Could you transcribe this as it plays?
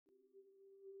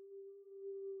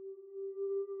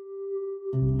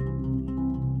Hey,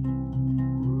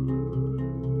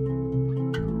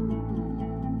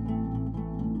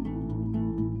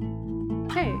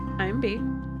 I'm B.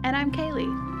 And I'm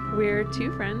Kaylee. We're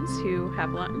two friends who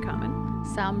have a lot in common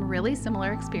Some really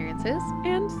similar experiences.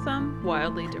 and some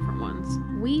wildly different ones.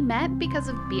 We met because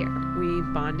of beer, We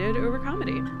bonded over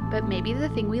comedy but maybe the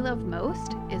thing we love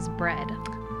most is bread.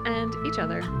 and each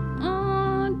other.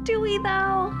 Do we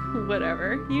though?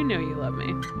 Whatever. You know you love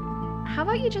me. How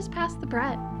about you just pass the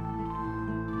bread?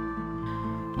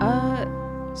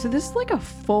 So this is like a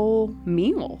full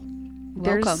meal.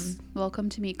 Welcome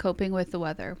to me coping with the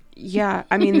weather. Yeah,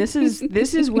 I mean this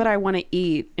is what I want to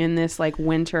eat in this like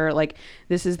winter. Like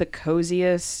this is the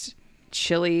coziest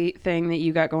chili thing that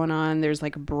you got going on. There's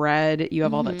like bread, you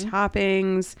have all the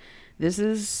toppings. This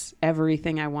is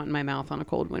everything I want in my mouth on a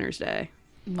cold winter's day.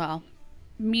 Well,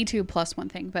 me too plus one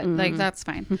thing, but like that's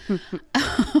fine.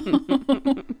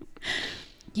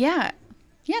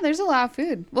 Yeah, there's a lot of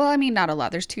food. Well, I mean, not a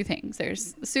lot. There's two things.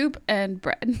 There's soup and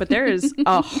bread. But there is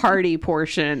a hearty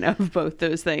portion of both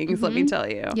those things, let me tell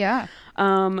you. Yeah.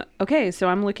 Okay, so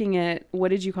I'm looking at, what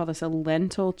did you call this? A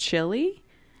lentil chili?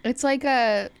 It's like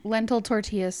a lentil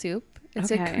tortilla soup.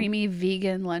 It's a Okay. creamy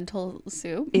vegan lentil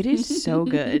soup. It is so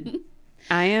good.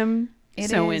 I am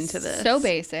so into this. So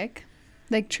basic.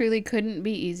 Like truly couldn't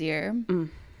be easier. Mm.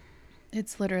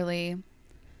 It's literally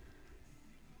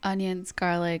onions,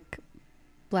 garlic,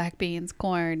 black beans,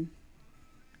 corn,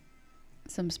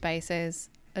 some spices,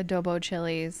 adobo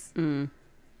chilies,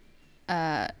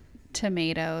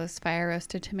 tomatoes, fire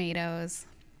roasted tomatoes,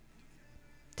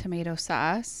 tomato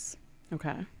sauce,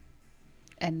 Okay.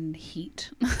 and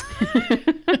heat.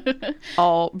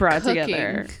 All brought Cooking.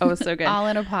 together. Oh, so good. All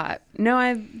in a pot. No,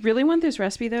 I really want this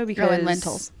recipe though because Oh, and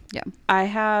lentils. Yeah. I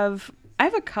have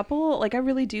a couple, like I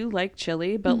really do like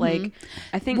chili, but like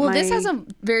I think This has a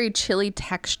very chili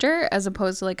texture as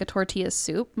opposed to like a tortilla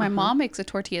soup. My mom makes a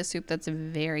tortilla soup that's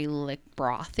very like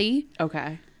brothy.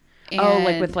 Okay. And Oh,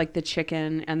 like with like the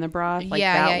chicken and the broth, like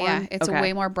that one? yeah. It's Okay.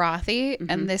 way more brothy,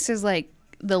 and this is like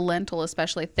the lentil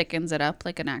especially thickens it up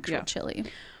like an actual chili.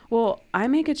 Well, I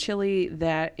make a chili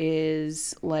that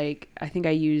is like, I think I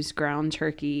use ground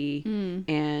turkey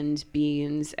and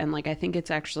beans, and like I think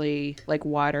it's actually like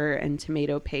water and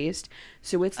tomato paste.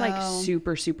 So it's like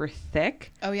super, super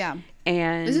thick. Oh yeah,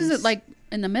 And this is like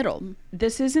in the middle.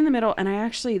 this is in the middle, and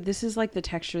this is like the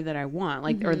texture that I want,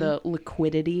 like, or the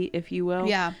liquidity, if you will.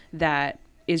 Yeah. That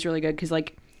is really good because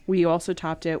like we also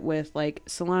topped it with like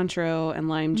cilantro and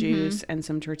lime juice and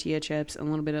some tortilla chips and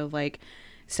a little bit of like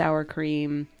sour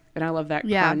cream. And I love that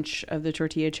crunch of the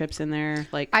tortilla chips in there.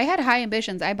 Like, I had high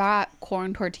ambitions. I bought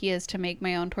corn tortillas to make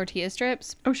my own tortilla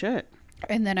strips, oh shit.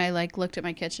 and then I like looked at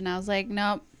my kitchen. I was like,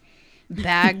 nope,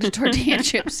 bagged tortilla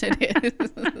chips it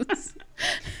is.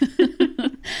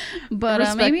 But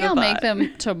Respect maybe the I'll make thought.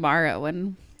 them tomorrow,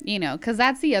 and because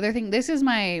that's the other thing. This is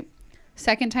my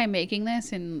second time making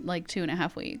this in like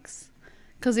 2.5 weeks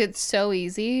because it's so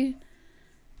easy,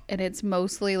 and it's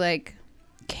mostly like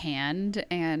canned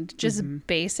and just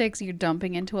basics you're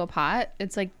dumping into a pot.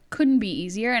 It's like couldn't be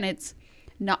easier, and it's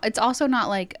also not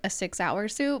like a 6-hour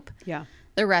soup. Yeah.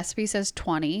 The recipe says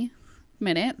 20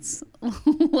 minutes.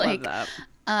 Love that.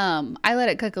 I let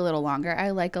it cook a little longer.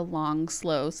 I like a long,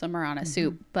 slow simmer on a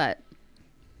soup, but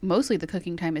mostly the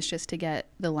cooking time is just to get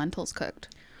the lentils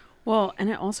cooked. Well, and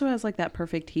it also has like that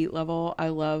perfect heat level. I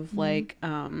love like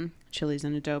chilies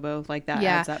and adobo. Like that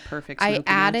adds that perfect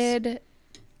smokiness.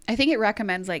 I think it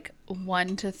recommends like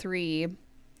 1 to 3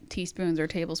 teaspoons or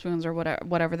tablespoons or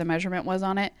whatever the measurement was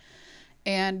on it.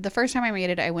 And the first time I made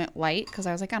it, I went light because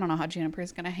I was like, I don't know how Juniper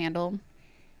is going to handle.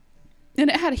 And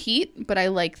it had heat, but I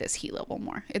like this heat level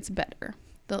more. It's better.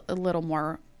 A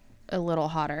little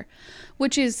hotter,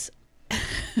 which is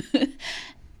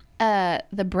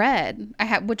the bread I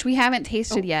have, which we haven't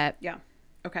tasted yet. Yeah.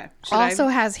 Okay. Also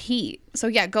has heat. So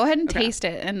yeah, go ahead and taste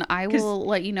it, and I will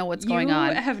let you know what's going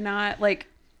on. You have not like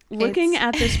looking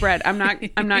at this bread. I'm not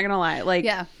gonna lie. Like,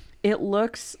 it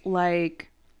looks like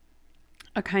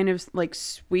a kind of like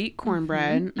sweet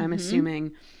cornbread. I'm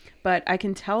assuming, but I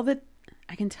can tell they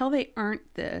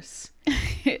aren't this.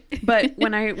 But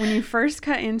when you first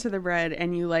cut into the bread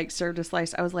and you like served a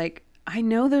slice, I was like, I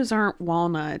know those aren't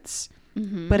walnuts,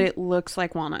 but it looks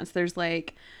like walnuts. There's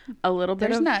like a little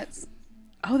bit of nuts.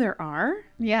 Oh, there are?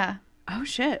 Yeah. Oh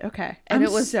shit. Okay. And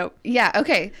it was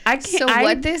okay.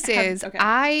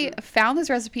 I found this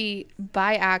recipe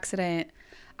by accident.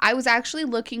 I was actually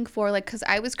looking for like, because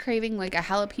I was craving like a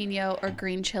jalapeno or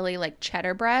green chili like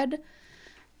cheddar bread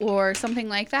or something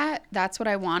like that. That's what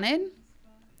I wanted.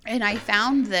 And I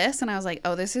found this and I was like,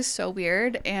 oh, this is so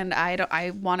weird. And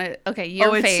I want to, okay,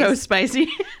 your face. Oh, it's so spicy.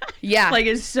 Yeah. Like,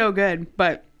 it's so good,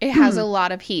 but it has a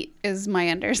lot of heat is my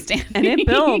understanding. And it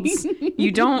builds.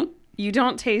 You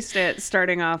don't taste it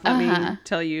starting off. Let me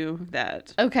tell you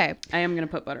that. Okay. I am going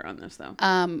to put butter on this though.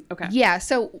 Okay. Yeah.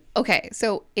 So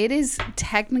it is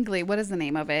technically, what is the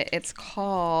name of it? It's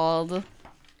called,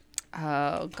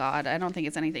 oh God, I don't think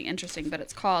it's anything interesting, but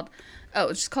it's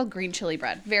just called green chili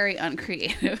bread. Very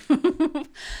uncreative.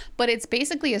 But it's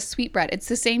basically a sweet bread. It's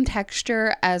the same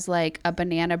texture as like a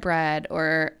banana bread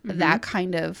or that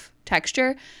kind of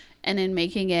texture. And in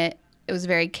making it, it was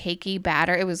very cakey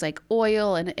batter. It was like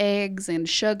oil and eggs and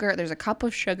sugar. There's a cup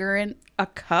of sugar in. A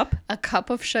cup? A cup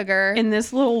of sugar. In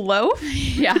this little loaf?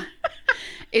 Yeah.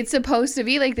 It's supposed to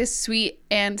be like this sweet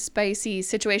and spicy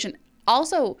situation.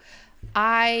 Also,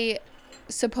 I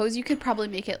suppose you could probably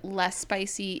make it less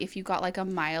spicy if you got like a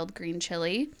mild green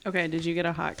chili. Okay, did you get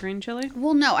a hot green chili?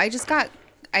 Well, no, I just got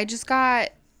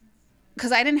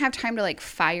because I didn't have time to like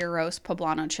fire roast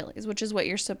poblano chilies, which is what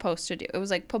you're supposed to do. It was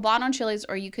like poblano chilies,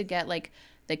 or you could get like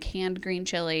the canned green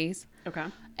chilies. Okay.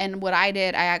 And what I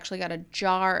did, I actually got a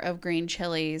jar of green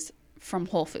chilies from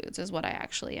Whole Foods is what I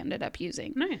actually ended up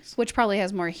using. Nice. Which probably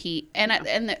has more heat.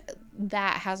 And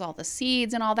that has all the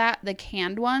seeds and all that. The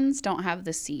canned ones don't have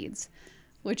the seeds,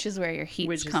 which is where your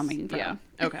heat's coming from. Yeah.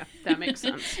 Okay. That makes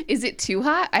sense. Is it too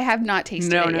hot? I have not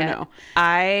tasted it yet. No.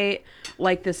 I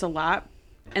like this a lot.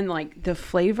 And like the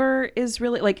flavor is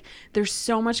really like, there's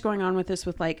so much going on with this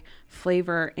with like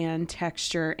flavor and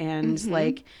texture and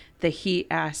like the heat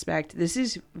aspect. This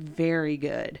is very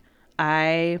good.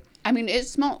 I mean, it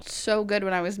smelled so good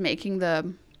when I was making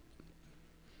the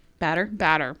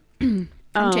batter.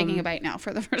 I'm taking a bite now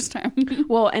for the first time.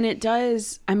 Well, and it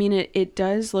does, I mean, it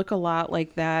does look a lot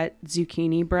like that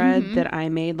zucchini bread that I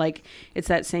made. Like, it's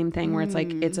that same thing where it's like,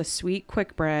 it's a sweet,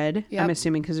 quick bread. Yep. I'm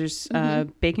assuming because there's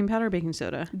baking powder or baking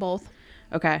soda? Both.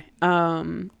 Okay.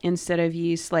 Instead of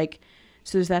yeast, like,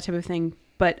 so there's that type of thing.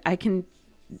 But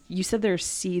you said there's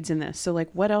seeds in this. So, like,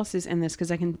 what else is in this?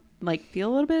 Because I can, like, feel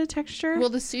a little bit of texture. Well,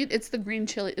 the seed, it's the green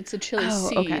chili. It's a chili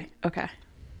seed. Okay.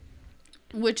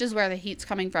 Which is where the heat's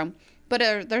coming from.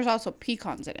 But there's also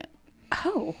pecans in it.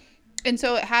 Oh. And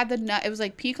so it had the nut. It was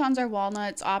like pecans or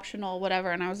walnuts, optional,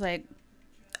 whatever. And I was like,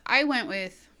 I went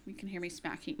with, you can hear me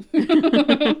smacking.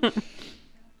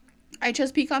 I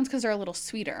chose pecans because they're a little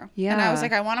sweeter. Yeah. And I was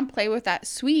like, I want to play with that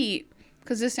sweet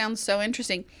because this sounds so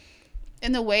interesting.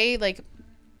 In the way, like,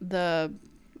 the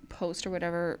post or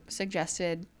whatever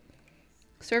suggested,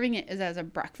 serving it is as a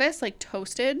breakfast, like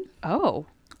toasted. Oh.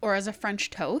 Or as a French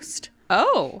toast.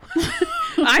 Oh.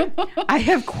 I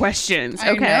have questions.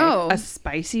 Okay. I know. A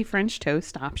spicy French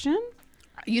toast option?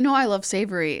 You know I love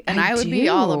savory, and I would be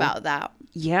all about that.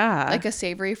 Yeah. Like a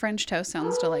savory French toast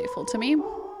sounds delightful to me.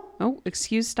 Oh,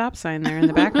 excuse stop sign there in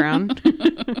the background.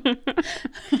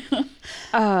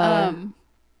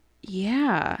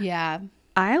 Yeah. Yeah.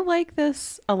 I like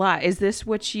this a lot. Is this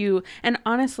what you, and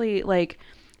honestly, like,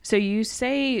 so you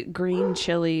say green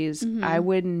chilies. I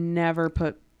would never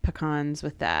put pecans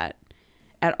with that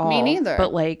at all. Me neither.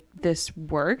 But like this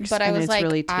works. But I was like,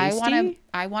 really tasty.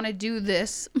 I want to do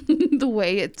this the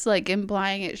way it's like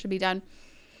implying it should be done.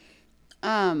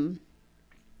 I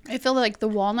feel like the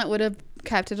walnut would have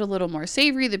kept it a little more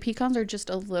savory. The pecans are just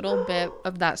a little bit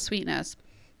of that sweetness.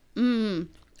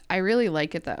 I really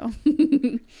like it though.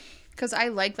 Because I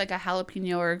like a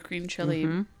jalapeno or green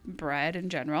chili bread in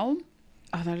general.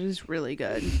 Oh, that is really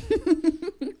good.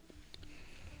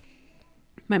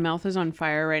 My mouth is on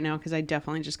fire right now because I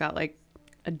definitely just got like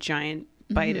a giant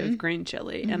bite of green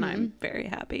chili and I'm very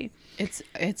happy.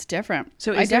 It's different.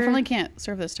 So I definitely can't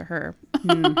serve this to her.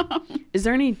 Is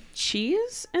there any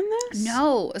cheese in this?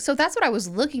 No. So that's what I was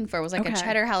looking for, was like a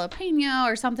cheddar jalapeno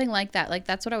or something like that. Like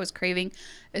that's what I was craving,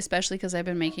 especially because I've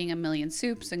been making a million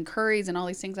soups and curries and all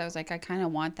these things. I was like, I kind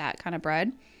of want that kind of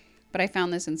bread. But I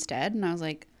found this instead and I was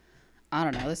like, I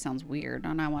don't know, this sounds weird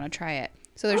and I want to try it.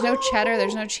 So there's no cheddar,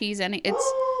 there's no cheese,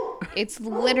 it's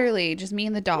literally just me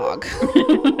and the dog.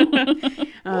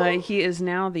 He is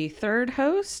now the third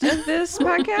host of this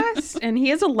podcast, and he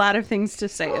has a lot of things to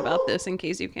say about this, in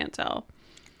case you can't tell.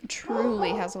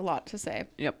 Truly has a lot to say.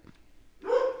 Yep.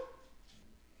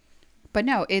 But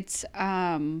no, it's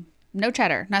no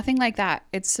cheddar, nothing like that.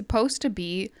 It's supposed to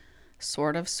be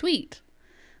sort of sweet,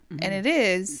 and it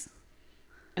is.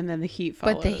 And then the heat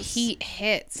follows. But the heat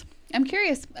hits. I'm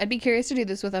curious. I'd be curious to do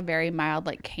this with a very mild,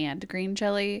 like canned green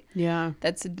chili. Yeah.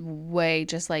 That's way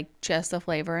just the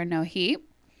flavor and no heat.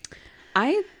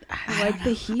 I like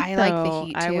the heat. I like the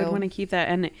heat too. I would want to keep that.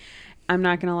 And I'm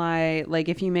not gonna lie. Like,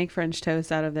 if you make French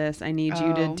toast out of this, I need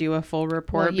you to do a full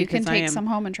report. Well, you can take some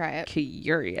home and try it.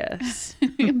 Curious.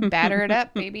 Batter it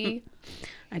up, baby.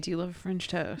 I do love French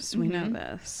toast. We know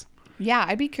this. Yeah,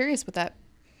 I'd be curious with that,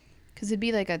 because it'd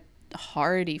be like a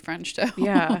hearty French toast.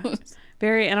 Yeah,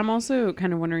 very. And I'm also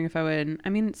kind of wondering if I would. I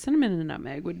mean, cinnamon and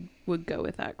nutmeg would go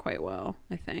with that quite well,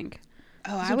 I think.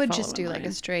 Oh, I would just do like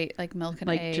a straight like milk and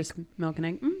egg. Like just milk and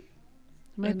egg.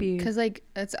 Might be because like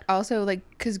it's also like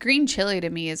because green chili to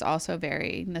me is also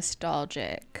very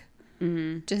nostalgic.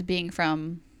 Just being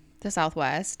from the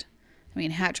Southwest. I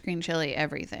mean, Hatch green chili,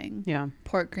 everything. Yeah.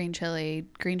 Pork green chili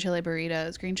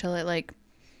burritos, green chili, like,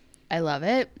 I love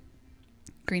it.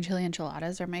 Green chili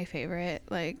enchiladas are my favorite.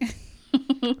 Like,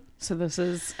 so this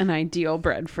is an ideal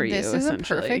bread for you. This is a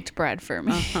perfect bread for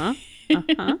me.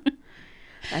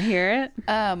 I hear it.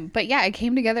 But yeah, it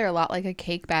came together a lot like a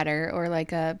cake batter or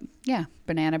like a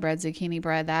banana bread, zucchini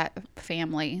bread, that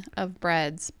family of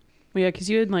breads. Well, yeah, because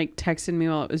you had like texted me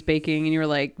while it was baking, and you were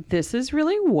like, "This is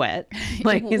really wet."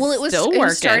 Like, it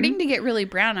was starting to get really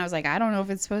brown. I was like, I don't know if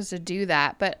it's supposed to do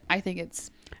that, but I think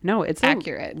it's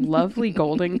accurate. Lovely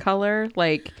golden color.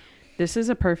 Like, this is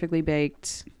a perfectly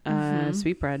baked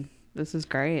sweetbread. This is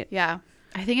great. Yeah,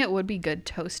 I think it would be good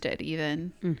toasted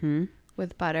even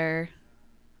with butter.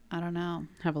 I don't know.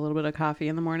 Have a little bit of coffee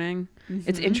in the morning.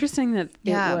 It's interesting that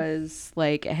it was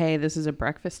like, hey, this is a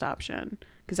breakfast option.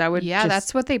 Because I would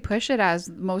that's what they push it as,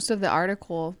 most of the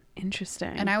article.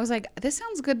 Interesting. And I was like, this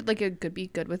sounds good. Like, it could be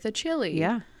good with a chili.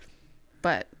 Yeah.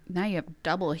 But now you have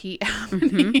double heat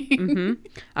happening.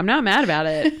 I'm not mad about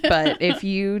it. But if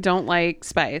you don't like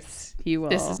spice, you will.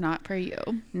 This is not for you.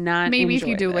 Maybe if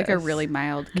you do this. like a really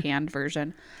mild canned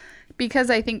version. Because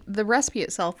I think the recipe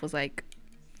itself was like,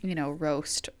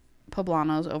 roast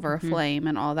poblanos over a flame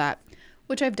and all that,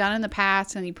 which I've done in the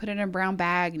past, and you put it in a brown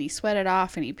bag and you sweat it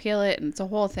off and you peel it, and it's a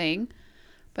whole thing.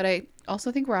 But I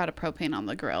also think we're out of propane on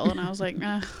the grill, and I was like,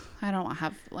 I don't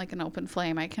have like an open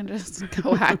flame. I can just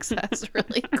go access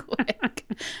really quick.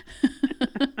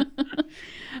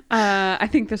 I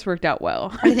think this worked out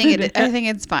well. I think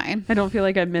it's fine. I don't feel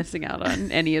like I'm missing out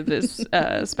on any of this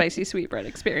spicy sweetbread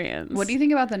experience. What do you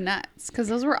think about the nuts? Because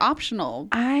those were optional.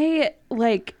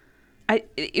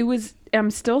 I'm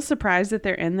still surprised that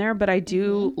they're in there, but I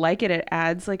do like it. It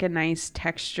adds like a nice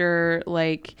texture,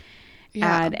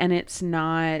 and it's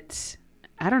not,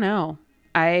 I don't know.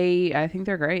 I think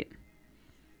they're great.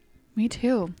 Me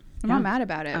too. I'm not mad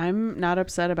about it. I'm not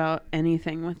upset about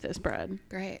anything with this bread.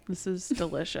 Great. This is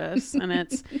delicious. And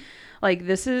it's like,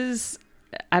 this is,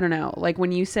 I don't know, like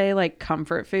when you say like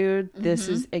comfort food, this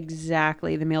is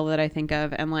exactly the meal that I think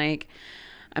of. And like,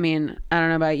 I mean, I don't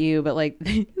know about you, but like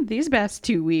these past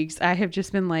 2 weeks, I have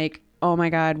just been like, oh my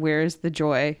God, where's the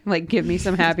joy? Like, give me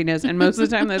some happiness. And most of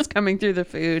the time that's coming through the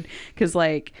food. Cause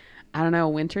like, I don't know,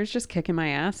 winter's just kicking my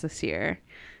ass this year.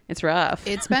 It's rough.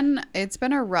 It's been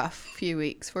a rough few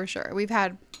weeks for sure. We've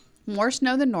had more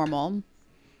snow than normal,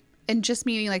 and just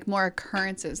meaning like more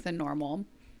occurrences than normal.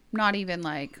 Not even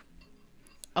like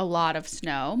a lot of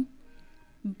snow,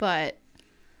 but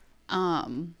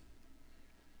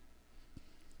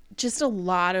just a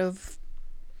lot of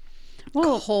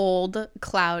cold,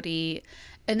 cloudy,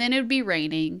 and then it'd be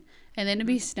raining, and then it'd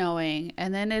be snowing,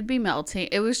 and then it'd be melting.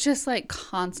 It was just like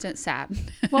constant sadness.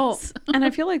 Well, and I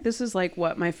feel like this is like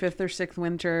what, my 5th or 6th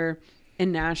winter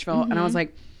in Nashville. And I was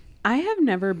like, I have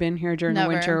never been here during the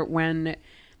winter when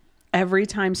every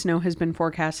time snow has been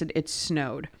forecasted, it's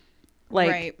snowed.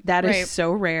 Like that is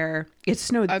so rare. It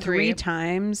snowed 3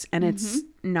 times, and it's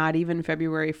not even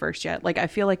February 1st yet. Like, I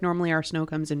feel like normally our snow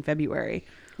comes in February.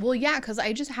 Well, yeah, because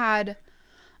I just had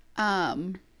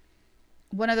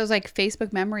one of those like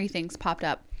Facebook memory things popped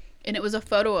up, and it was a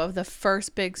photo of the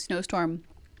first big snowstorm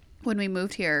when we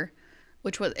moved here,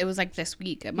 it was like this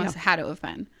week. It must have had to have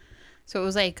been. So it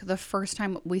was like the first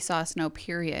time we saw snow,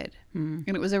 period. And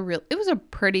it was a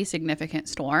pretty significant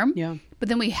storm. Yeah. But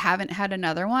then we haven't had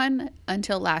another one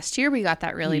until last year. We got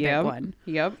that really big one.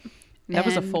 Yep. That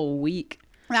was a full week.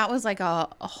 That was like a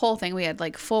whole thing. We had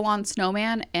like full on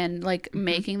snowman, and like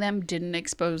making them didn't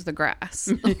expose the grass.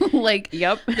 Like,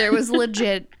 there was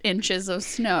legit inches of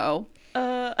snow.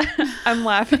 I'm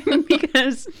laughing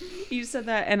because you said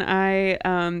that, and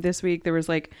I this week there was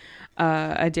like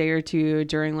a day or two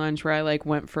during lunch where I like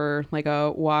went for like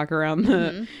a walk around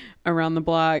the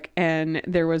block, and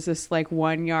there was this like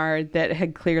one yard that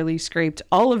had clearly scraped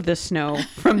all of the snow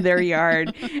from their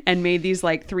yard and made these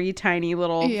like 3 tiny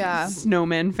little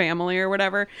snowmen family or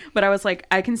whatever. But I was like,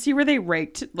 I can see where they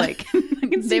raked, like I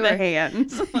can see the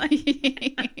hands.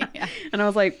 And I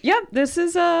was like, yep, this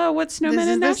is what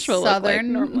snowmen in Nashville look like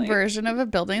normally. Southern version of a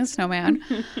building snowman.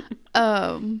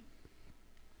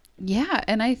 Yeah.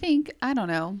 And I think, I don't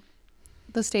know,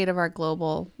 the state of our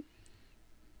global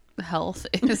health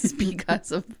is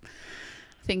because of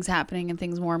things happening and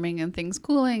things warming and things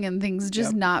cooling and things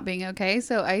just not being okay.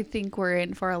 So I think we're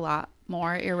in for a lot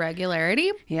more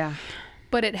irregularity. Yeah.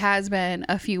 But it has been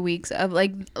a few weeks of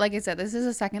like I said, this is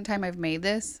the second time I've made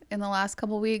this in the last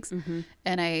couple weeks.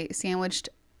 And I sandwiched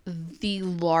the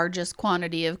largest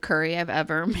quantity of curry I've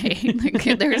ever made.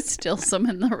 Like, there's still some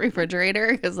in the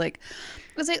refrigerator because I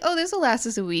was like, oh, this will last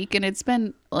us a week. And it's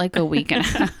been like a week and a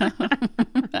half.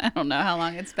 I don't know how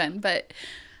long it's been. But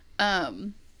I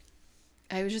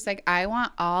was just like, I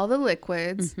want all the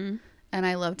liquids. And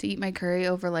I love to eat my curry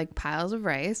over like piles of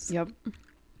rice. Yep.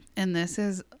 And this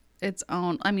is its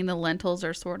own. I mean, the lentils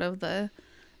are sort of the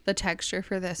texture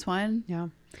for this one. Yeah.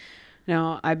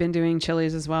 No, I've been doing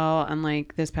chilies as well. And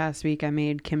like this past week I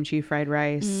made kimchi fried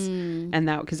rice. And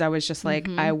that, because I was just like,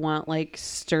 I want like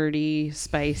sturdy,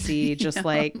 spicy, just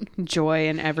like joy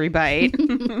in every bite.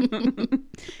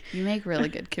 You make really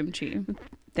good kimchi.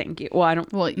 Thank you. Well, I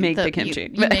don't make the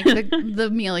kimchi. You make the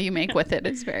meal you make with it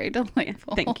is very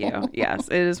delightful. Thank you. Yes,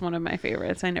 it is one of my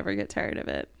favorites. I never get tired of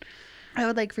it. I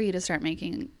would like for you to start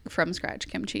making from scratch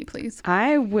kimchi, please.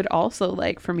 I would also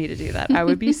like for me to do that. I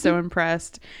would be so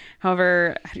impressed.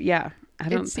 However, yeah,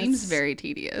 it seems very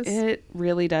tedious. It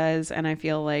really does. And I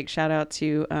feel like shout out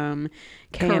to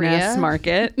K&S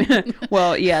Market.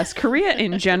 Well, yes, Korea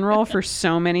in general for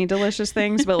so many delicious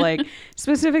things, but like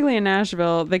specifically in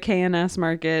Nashville, the K&S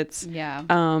Markets. Yeah.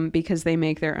 Because they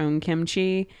make their own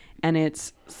kimchi and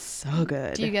it's so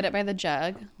good. Do you get it by the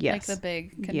jug? Yes. Like the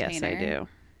big container? Yes, I do.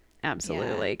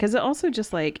 Absolutely. Because it also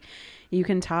just like you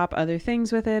can top other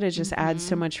things with it. It just adds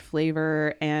so much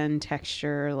flavor and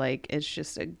texture. Like it's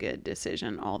just a good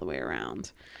decision all the way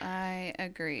around. I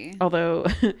agree. Although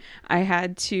I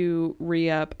had to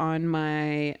re-up on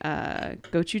my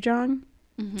gochujang,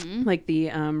 like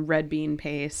the red bean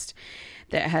paste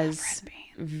that has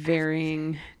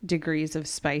varying degrees of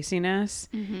spiciness.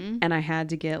 And I had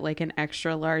to get like an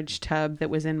extra large tub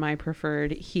that was in my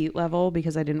preferred heat level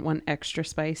because I didn't want extra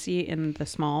spicy in the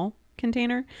small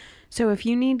container. So if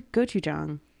you need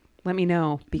gochujang, let me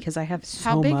know because I have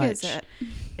so much. How big is it?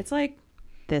 It's like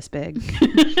this big.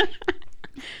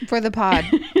 For the pod,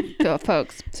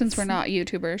 folks, since we're not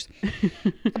YouTubers,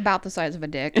 about the size of a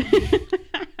dick.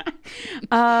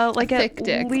 Like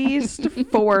at least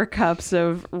 4 cups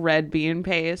of red bean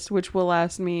paste, which will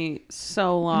last me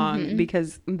so long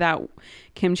because that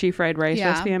kimchi fried rice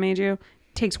recipe I made you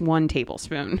takes 1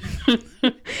 tablespoon.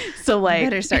 So like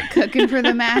better start cooking for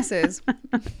the masses.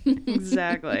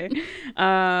 Exactly.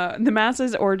 The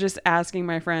masses, or just asking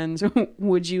my friends,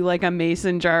 would you like a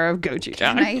mason jar of gochujang?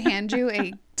 Can I hand you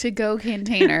a to-go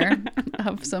container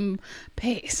of some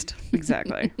paste?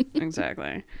 Exactly.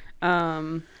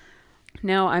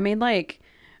 No, I made like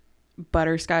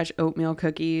butterscotch oatmeal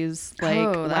cookies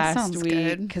like last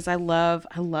week because I love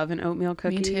an oatmeal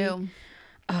cookie. Me too.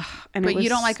 And but you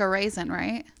don't like a raisin,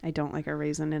 right? I don't like a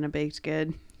raisin in a baked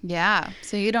good. Yeah,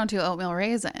 so you don't do oatmeal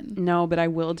raisin. No, but I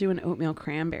will do an oatmeal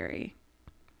cranberry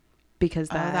because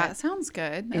that sounds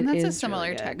good, and that's a similar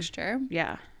really texture.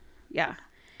 Yeah.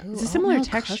 Ooh, it's a similar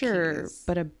texture,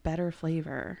 but a better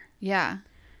flavor. Yeah.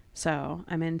 So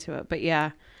I'm into it, but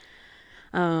yeah.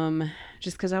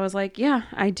 Just because I was like, yeah,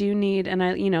 I do need, and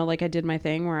I, like I did my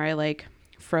thing where I like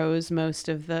froze most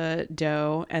of the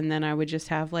dough and then I would just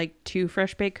have like 2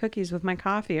 fresh baked cookies with my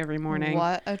coffee every morning.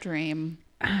 What a dream.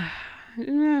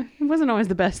 It wasn't always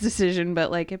the best decision,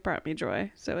 but like it brought me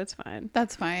joy, so it's fine.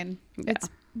 That's fine. Yeah. It's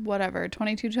whatever.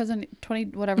 2020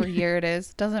 whatever year it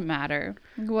is, doesn't matter.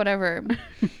 Whatever.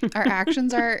 Our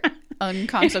actions are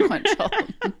unconsequential.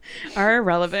 Are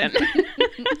irrelevant.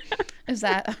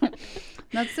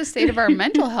 That's the state of our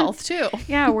mental health too.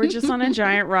 Yeah, we're just on a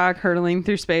giant rock hurtling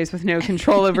through space with no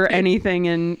control over anything,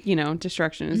 and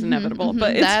destruction is inevitable.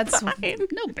 But it's fine.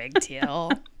 No big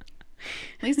deal.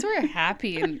 At least we're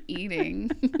happy and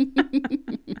eating.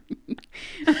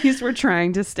 At least we're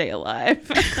trying to stay alive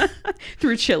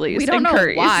through chilies. We don't know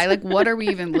curries. why. Like, what are we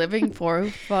even living for?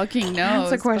 Who fucking knows?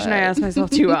 That's a question I ask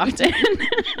myself too often.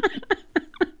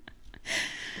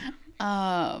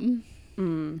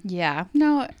 Yeah.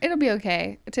 No, it'll be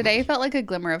okay. Today felt like a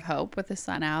glimmer of hope with the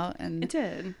sun out, and it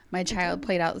did. My child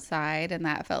played outside, and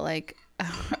that felt like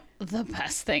the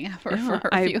best thing ever for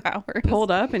a few hours.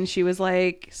 Pulled up, and she was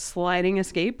like sliding a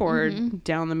skateboard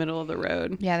down the middle of the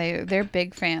road. Yeah, they're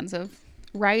big fans of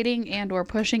riding and or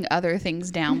pushing other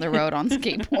things down the road on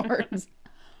skateboards.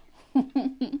 So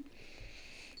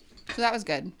that was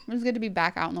good. It was good to be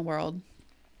back out in the world.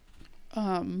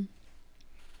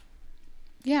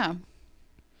 Yeah.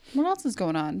 What else is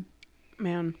going on?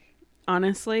 Man,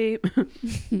 honestly,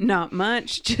 not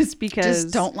much, just because.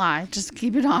 Just don't lie. Just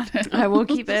keep it honest. I will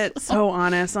keep it so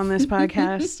honest on this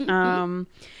podcast.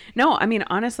 No, I mean,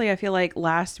 honestly, I feel like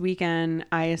last weekend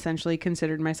I essentially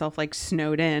considered myself like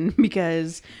snowed in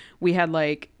because we had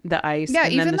like the ice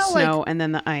and then the snow like, and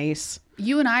then the ice.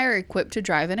 You and I are equipped to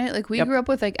drive in it. Like we grew up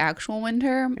with like actual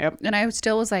winter. Yep. And I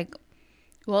still was like,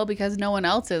 well, because no one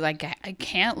else is, I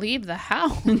can't leave the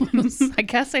house. I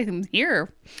guess I'm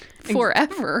here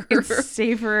forever. It's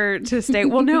safer to stay.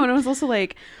 Well, no, and it was also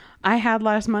like I had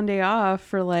last Monday off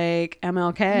for like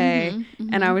MLK,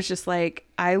 and I was just like,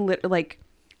 I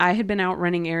had been out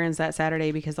running errands that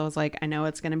Saturday because I was like, I know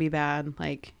it's gonna be bad,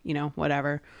 like, you know,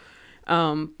 whatever.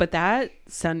 But that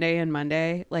Sunday and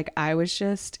Monday, like I was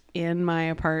just in my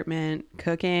apartment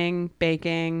cooking,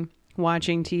 baking,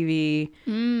 watching TV,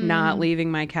 not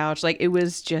leaving my couch. Like it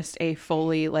was just a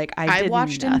fully like I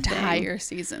watched entire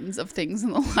seasons of things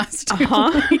in the last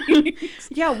 2 weeks.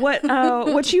 Yeah,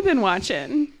 what you been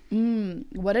watching?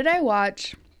 What did I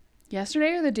watch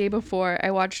yesterday or the day before?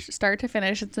 I watched start to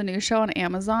finish. It's a new show on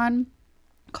Amazon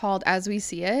called As We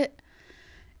See It,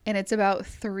 and it's about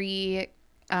three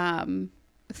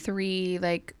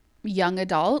like young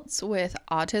adults with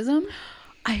autism.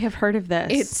 I have heard of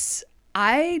this.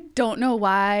 I don't know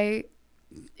why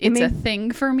it's a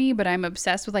thing for me, but I'm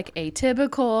obsessed with like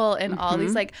Atypical and all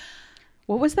these like.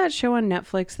 What was that show on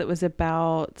Netflix that was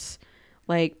about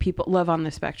like people Love on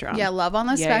the Spectrum? Yeah, Love on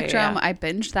the Spectrum. Yeah. I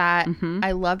binged that.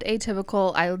 I loved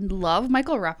Atypical. I love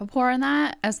Michael Rappaport in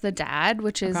that as the dad,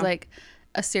 which is like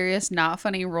a serious, not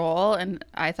funny role, and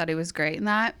I thought he was great in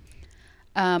that.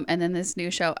 And then this new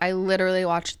show, I literally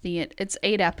watched it's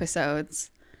 8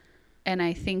 episodes. And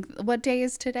I think, what day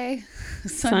is today?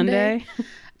 Sunday.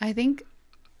 I think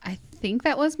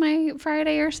that was my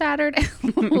Friday or Saturday.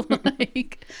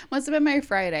 Like, must have been my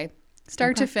Friday.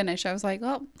 Start to finish. I was like,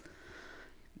 well,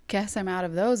 guess I'm out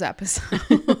of those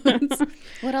episodes.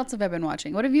 What else have I been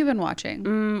watching? What have you been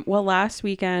watching? Well, last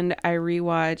weekend I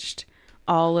rewatched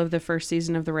all of the first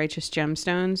season of The Righteous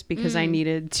Gemstones because I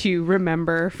needed to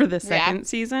remember for the second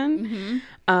season,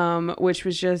 which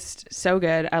was just so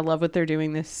good. I love what they're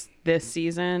doing this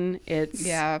season. It's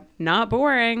not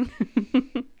boring.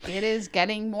 It is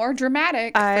getting more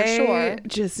dramatic for sure. I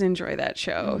just enjoy that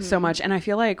show so much. And I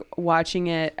feel like watching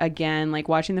it again, like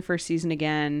watching the first season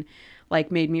again,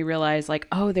 like made me realize like,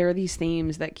 oh, there are these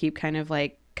themes that keep kind of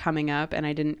like coming up and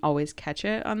I didn't always catch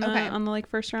it on the like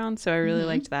first round. So I really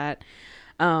liked that.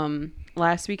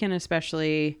 Last weekend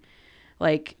especially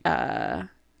like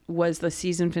was the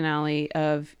season finale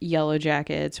of Yellow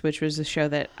Jackets, which was a show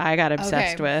that I got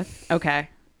obsessed with. Okay.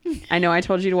 I know I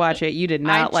told you to watch it. You did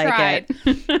not like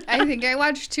it. I think I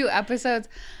watched 2 episodes.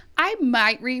 I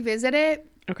might revisit it,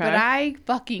 but I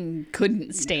fucking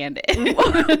couldn't stand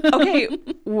it. Okay.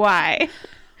 Why?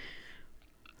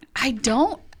 I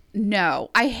don't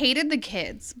know. I hated the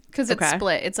kids because it's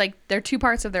split. It's like they're 2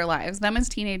 parts of their lives. Them as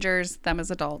teenagers, them as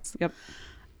adults. Yep.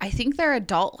 I think their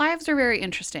adult lives are very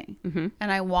interesting.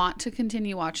 And I want to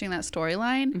continue watching that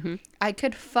storyline. I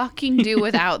could fucking do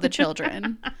without the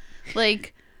children.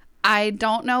 Like, I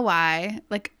don't know why.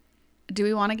 Like, do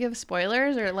we want to give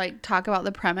spoilers or like talk about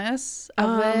the premise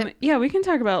of it? Yeah, we can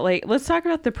talk about let's talk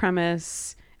about the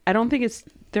premise. I don't think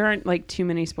there aren't like too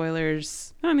many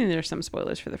spoilers. I mean, there's some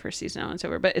spoilers for the first season and it's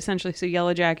over, but essentially, so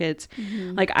Yellow Jackets,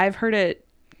 like I've heard it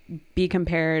be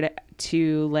compared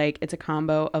to like, it's a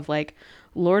combo of like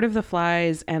Lord of the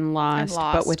Flies and Lost,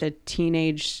 but with a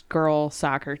teenage girl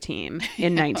soccer team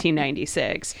in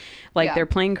 1996. Like their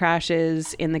plane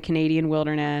crashes in the Canadian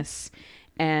wilderness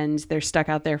and they're stuck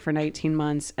out there for 19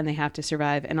 months and they have to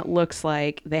survive. And it looks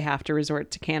like they have to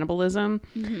resort to cannibalism.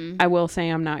 I will say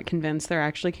I'm not convinced they're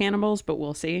actually cannibals, but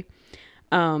we'll see.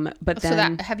 But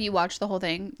then have you watched the whole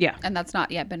thing? Yeah. And that's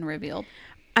not yet been revealed.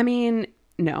 I mean,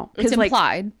 no. It's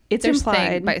implied. Like, it's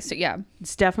implied.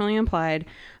 It's definitely implied.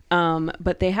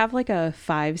 But they have like a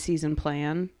 5-season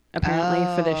plan apparently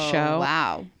for this show.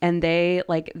 Wow. And they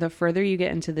like the further you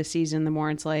get into the season, the more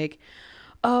it's like,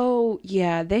 oh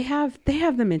yeah, they have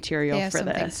the material for some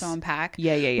this. Things to unpack.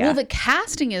 Yeah. Well, the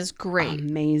casting is great.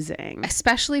 Amazing.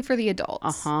 Especially for the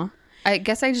adults. I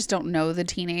guess I just don't know the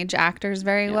teenage actors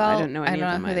very well. I don't know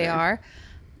who they are.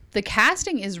 The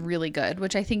casting is really good,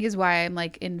 which I think is why I'm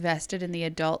like invested in the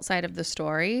adult side of the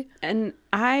story. And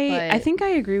I think I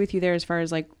agree with you there as far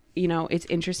as like, you know, it's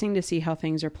interesting to see how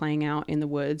things are playing out in the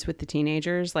woods with the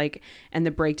teenagers, like, and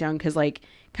the breakdown. Cause like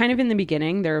kind of in the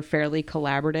beginning, they're fairly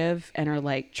collaborative and are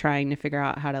like trying to figure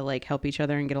out how to like help each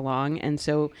other and get along. And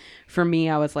so for me,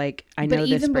 I was like, I know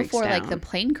this breaks before down. like the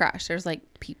plane crash, there's like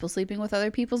people sleeping with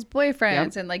other people's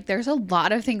boyfriends, and like there's a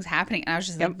lot of things happening. And I was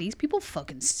just like, these people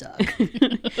fucking suck.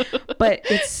 But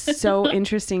it's so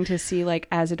interesting to see like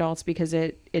as adults, because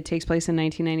it takes place in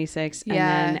 1996, and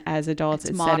then as adults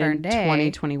it's set in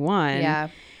 2021. Yeah.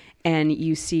 And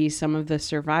you see some of the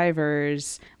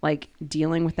survivors like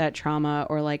dealing with that trauma,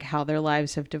 or like how their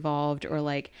lives have devolved, or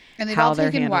like and they've all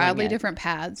taken wildly different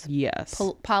paths. Yes.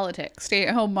 Politics,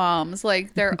 stay-at-home moms,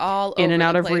 like they're all in and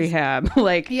out of place. rehab.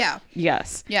 Like yeah.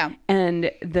 Yes. Yeah.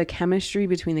 And the chemistry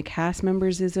between the cast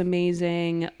members is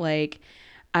amazing. Like,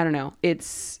 I don't know.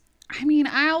 I mean,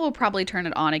 I will probably turn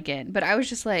it on again, but I was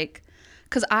just like,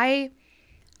 because I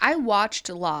watched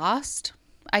Lost.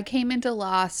 I came into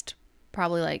Lost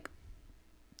probably like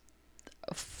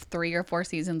 3 or 4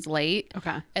 seasons late.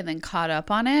 Okay. And then caught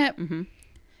up on it. Mm-hmm.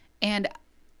 And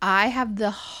I have the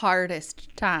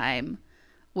hardest time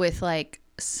with like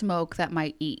smoke that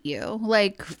might eat you.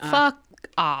 Like, fuck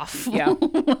off. Yeah.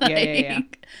 Like, yeah.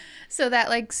 So that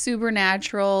like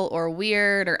supernatural or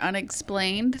weird or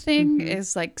unexplained thing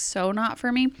is like so not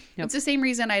for me. Yep. It's the same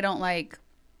reason I don't like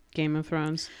Game of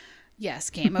Thrones. Yes,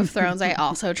 Game of Thrones. I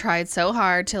also tried so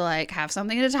hard to like have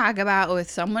something to talk about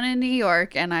with someone in New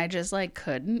York, and I just like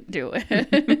couldn't do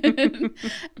it.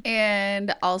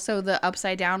 And also the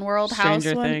Upside Down World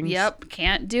Stranger house Things. one. Yep,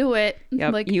 can't do it.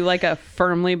 Yep. Like, you like a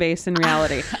firmly based in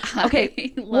reality.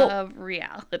 Okay, I love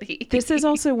reality. This is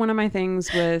also one of my things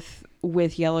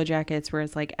with Yellow Jackets, where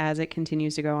it's like as it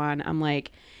continues to go on, I'm like,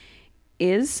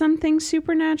 is something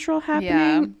supernatural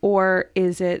happening, or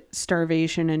is it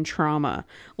starvation and trauma?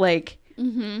 Like,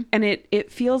 and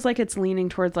it feels like it's leaning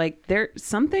towards like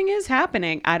something is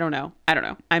happening. I don't know. I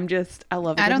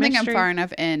love it. I don't think I'm far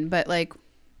enough in, but like,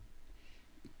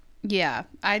 yeah,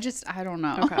 I don't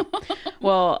know. Okay.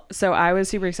 Well, so I was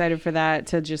super excited for that,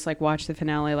 to just like watch the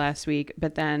finale last week,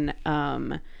 but then,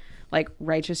 like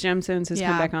Righteous Gemstones has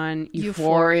come back on.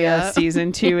 Euphoria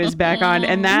season 2 is back on.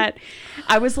 And that,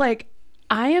 I was like,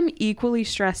 I am equally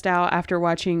stressed out after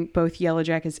watching both Yellow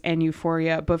Jackets and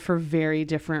Euphoria, but for very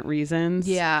different reasons.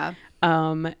 Yeah.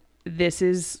 This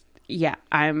is,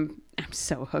 I'm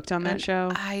so hooked on that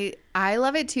show. I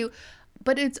love it too,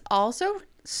 but it's also,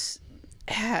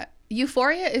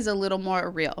 Euphoria is a little more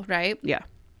real, right? Yeah.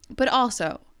 But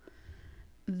also,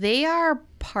 they are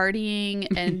partying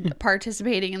and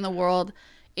participating in the world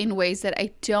in ways that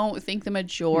I don't think the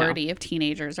majority of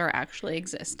teenagers are actually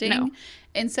existing. No.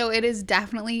 And so it is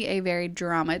definitely a very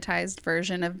dramatized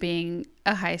version of being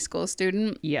a high school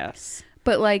student. Yes.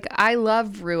 But like, I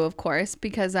love Rue, of course,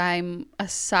 because I'm a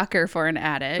sucker for an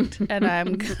addict, and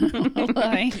I'm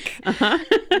like,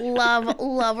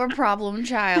 love a problem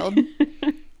child.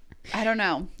 I don't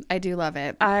know. I do love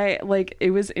it.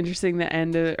 It was interesting at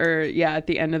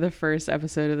the end of the first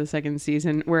episode of the second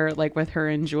season, where like with her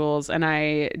and Jules, and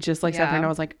I just like sat there and I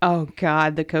was like, oh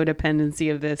God, the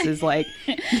codependency of this is like,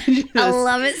 I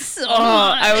love it so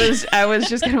much. I was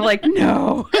just kind of like,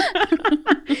 no.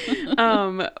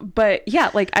 But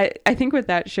yeah, like I think with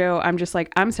that show, I'm just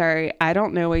like, I'm sorry, I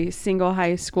don't know a single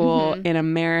high school in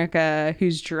America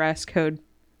whose dress code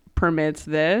permits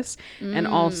this. And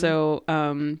also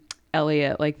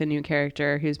Elliot, like the new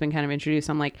character who's been kind of introduced,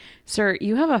 I'm like, sir,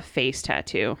 you have a face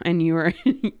tattoo and you were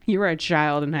a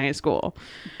child in high school.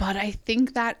 But I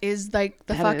think that is like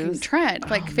the fucking trend.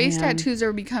 Like face tattoos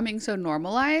are becoming so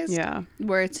normalized. Yeah.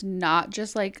 Where it's not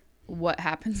just like what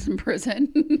happens in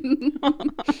prison.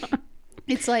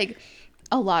 It's like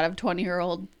a lot of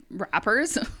 20-year-old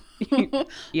rappers.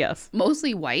 Yes.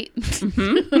 Mostly white.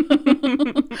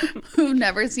 Who've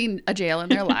never seen a jail in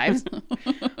their lives.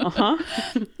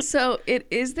 So it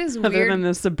is this weird... Other than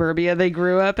the suburbia they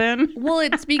grew up in. Well,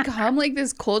 it's become like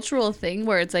this cultural thing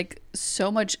where it's like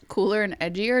so much cooler and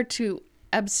edgier to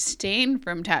abstain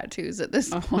from tattoos at this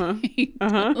point.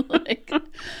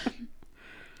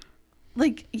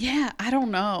 Like, yeah, I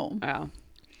don't know. Wow.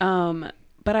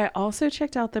 But I also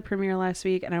checked out the premiere last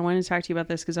week, and I wanted to talk to you about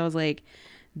this because I was like,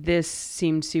 this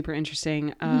seemed super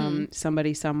interesting.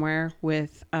 Somebody Somewhere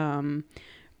with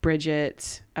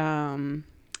Bridget.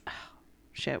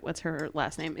 What's her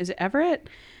last name? Is it Everett?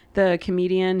 The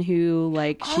comedian who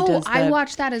like she does. I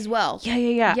watched that as well.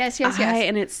 Yeah. Yes.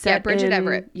 And it's set Bridget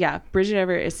Everett. Yeah, Bridget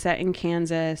Everett is set in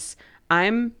Kansas.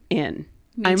 I'm in.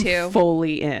 Me too.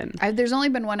 Fully in. There's only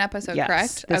been one episode,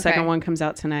 correct? The second one comes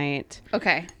out tonight.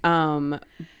 Okay.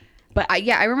 But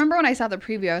I remember when I saw the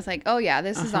preview, I was like, oh yeah,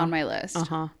 this is on my list.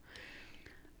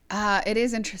 It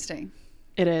is interesting.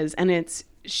 It is. And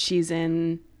she's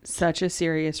in such a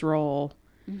serious role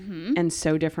and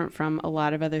so different from a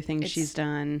lot of other things she's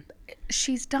done.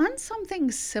 She's done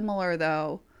something similar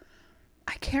though.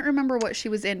 I can't remember what she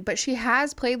was in, but she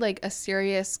has played like a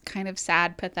serious kind of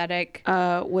sad, pathetic.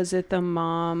 Was it the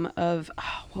mom of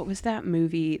what was that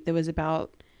movie that was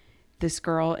about this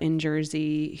girl in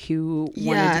Jersey who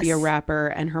wanted to be a rapper,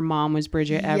 and her mom was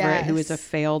Bridget Everett, who was a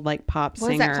failed like pop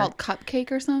singer. What was that called?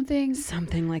 Cupcake or something?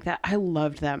 Something like that. I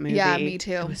loved that movie. Yeah, me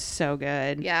too. It was so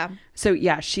good. Yeah. So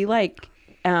yeah, she like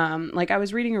I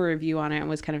was reading a review on it and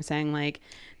was kind of saying like,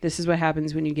 this is what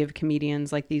happens when you give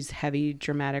comedians like these heavy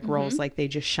dramatic roles. Like they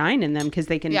just shine in them because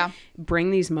they can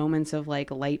bring these moments of like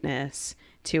lightness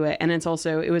to it. And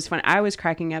it was fun. I was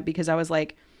cracking up because I was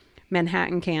like,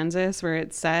 Manhattan, Kansas, where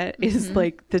it's set, is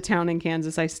like the town in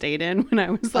Kansas I stayed in when I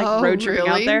was like road tripping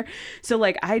out there. So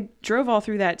like I drove all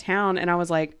through that town and I was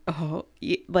like, oh,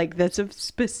 like that's a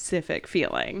specific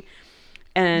feeling.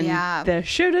 And the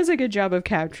show does a good job of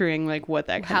capturing like what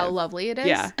that how lovely it is.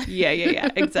 Yeah.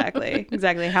 Exactly.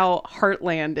 How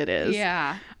heartland it is.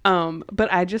 Yeah.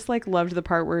 But I just like loved the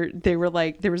part where they were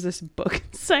like, there was this book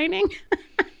signing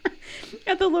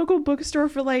at the local bookstore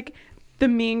for like the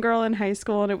mean girl in high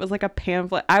school, and it was like a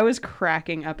pamphlet. I was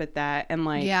cracking up at that, and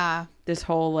like this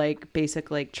whole like basic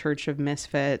like Church of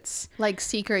Misfits, like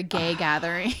secret gay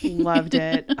gathering. Loved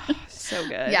it. So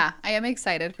good. Yeah, I am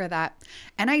excited for that,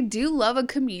 and I do love a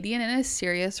comedian in a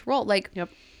serious role. Like,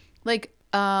 like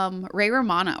Ray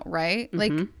Romano, right?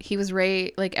 Like he was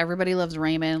Ray. Like everybody loves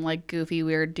Raymond, like goofy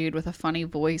weird dude with a funny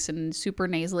voice and super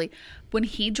nasally. When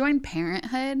he joined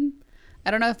Parenthood. I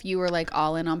don't know if you were like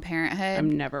all in on Parenthood. I've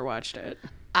never watched it.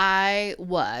 I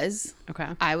was. Okay.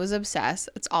 I was obsessed.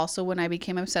 It's also when I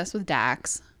became obsessed with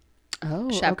Dax.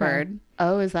 Oh, Shepard. Okay.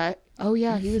 Oh, is that? Oh,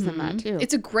 yeah, he was in that too.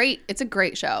 It's a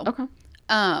great show. Okay.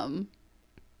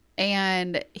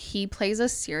 And he plays a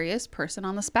serious person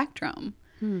on the spectrum,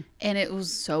 and it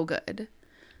was so good.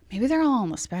 Maybe they're all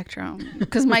on the spectrum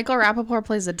because Michael Rappaport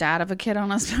plays the dad of a kid on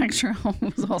the spectrum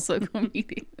who's also a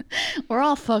comedian. We're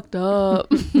all fucked up.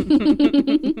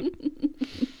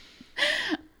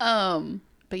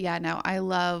 But yeah, no,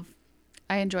 I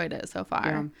enjoyed it so far.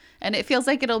 Yeah. And it feels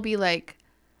like it'll be like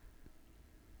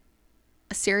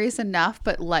serious enough,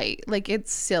 but light. Like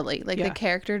it's silly. Like the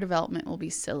character development will be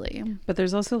silly. But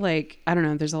there's also like, I don't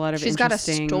know, there's a lot of She's got a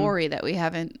story that we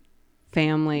haven't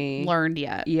family learned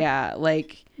yet. Yeah,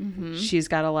 like she's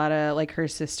got a lot of like her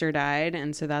sister died,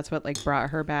 and so that's what like brought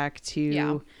her back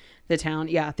to the town.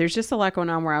 Yeah, there's just a lot going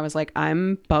on where I was like,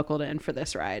 I'm buckled in for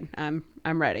this ride. I'm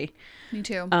ready. Me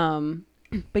too.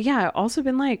 But yeah, I've also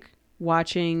been like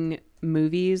watching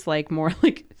movies, like more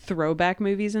like throwback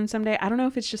movies in some day. I don't know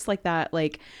if it's just like that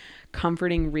like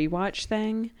comforting rewatch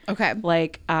thing. Okay.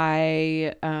 Like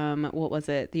I what was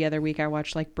it? The other week I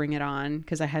watched like Bring It On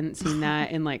because I hadn't seen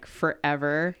that in like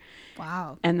forever.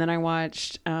 Wow. And then I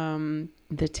watched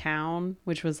The Town,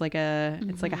 which was like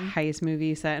it's like a heist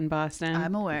movie set in Boston.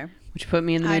 I'm aware. Which put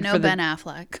me in the mood for Ben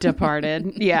Affleck.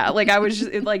 Departed. Yeah, like I was just,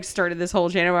 it like started this whole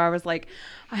channel where I was like,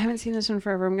 I haven't seen this one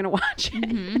forever. I'm gonna watch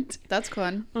it. That's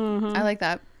fun. I like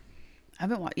that. I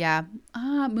haven't watched. Yeah.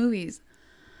 Movies.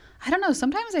 I don't know.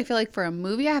 Sometimes I feel like for a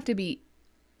movie, I have to be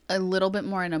a little bit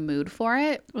more in a mood for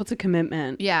it. Well, it's a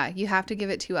commitment. Yeah, you have to give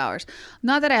it 2 hours.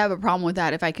 Not that I have a problem with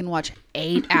that if I can watch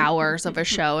 8 hours of a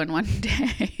show in one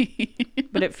day.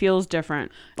 But it feels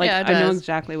different. Like I know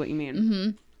exactly what you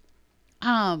mean.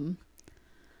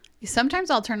 Sometimes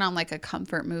I'll turn on like a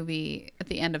comfort movie at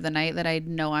the end of the night that I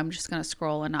know I'm just going to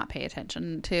scroll and not pay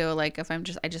attention to. Like if I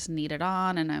just need it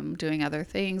on and I'm doing other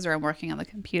things or I'm working on the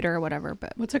computer or whatever.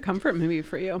 But what's a comfort movie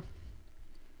for you?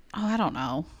 Oh, I don't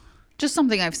know. Just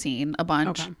something I've seen a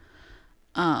bunch. Okay.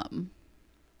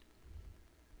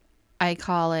 I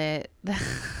call it.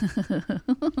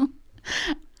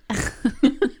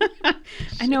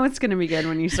 I know it's going to be good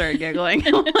when you start giggling.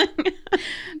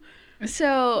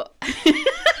 So.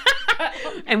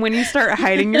 And when you start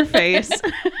hiding your face.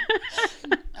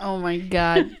 Oh my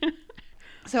God.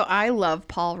 So I love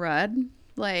Paul Rudd,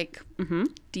 like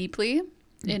deeply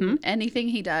in anything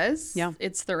he does. Yeah.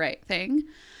 It's the right thing.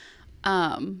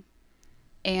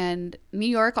 And New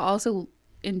York also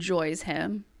enjoys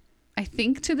him. I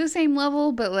think to the same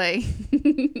level, but like,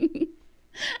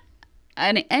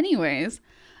 and anyways,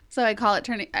 so I call it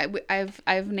turning.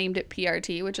 I've named it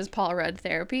PRT, which is Paul Rudd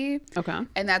therapy. Okay.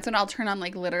 And that's when I'll turn on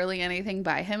like literally anything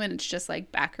by him, and it's just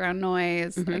like background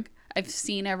noise. Like I've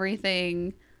seen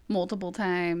everything multiple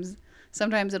times.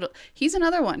 Sometimes he's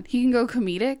another one. He can go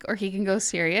comedic or he can go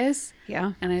serious.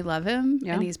 Yeah. And I love him.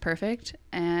 Yeah. And he's perfect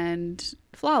and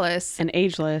flawless. And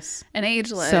ageless.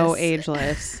 So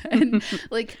ageless. And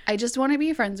like, I just want to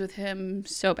be friends with him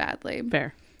so badly.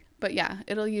 Fair. But yeah,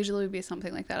 it'll usually be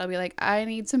something like that. I'll be like, I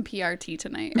need some PRT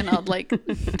tonight, and I'll like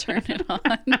turn it on.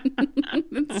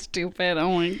 It's stupid.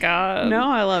 Oh my god. No,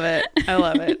 I love it. I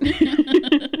love it.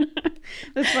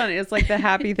 That's funny. It's like the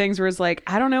happy things where it's like,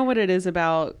 I don't know what it is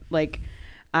about. Like,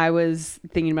 I was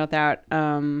thinking about that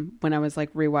when I was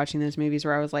like rewatching those movies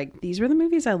where I was like, these were the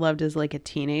movies I loved as like a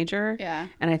teenager. Yeah.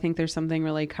 And I think there's something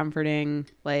really comforting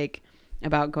like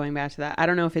about going back to that. I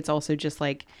don't know if it's also just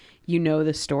like, you know,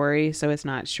 the story, so it's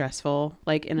not stressful,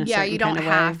 like in a certain you don't kind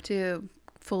of have way. to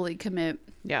fully commit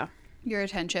your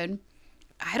attention.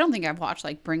 I don't think I've watched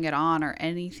like Bring It On or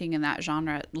anything in that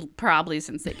genre probably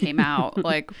since it came out.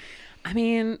 Like, I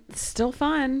mean, still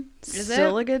fun. Is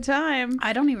still it? a good time.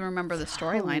 I don't even remember the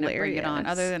storyline of Bring It On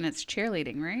other than it's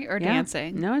cheerleading, right? Or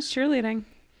dancing. No, it's cheerleading.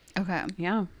 Okay.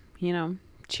 Yeah. You know,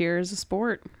 cheer is a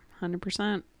sport.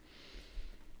 100%.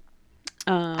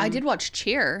 I did watch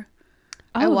Cheer.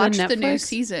 Oh, I watched the new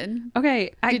season.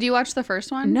 Okay. Did you watch the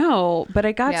first one? No, but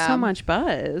it got so much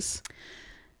buzz.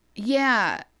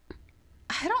 Yeah.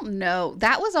 I don't know.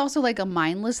 That was also like a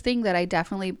mindless thing that I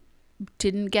definitely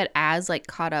didn't get as like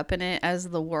caught up in it as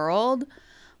The World,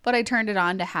 but I turned it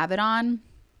on to have it on.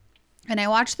 And I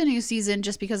watched the new season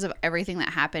just because of everything that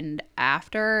happened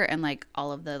after and like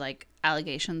all of the like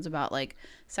allegations about like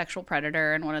sexual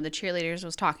predator, and one of the cheerleaders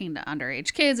was talking to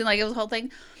underage kids, and like it was a whole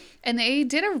thing. And they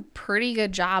did a pretty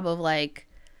good job of like,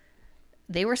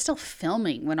 they were still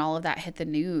filming when all of that hit the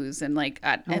news, and like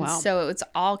so it's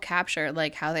all captured,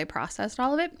 like how they processed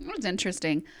all of it. It was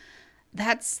interesting.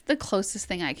 That's the closest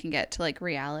thing I can get to like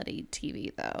reality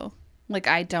TV though. Like,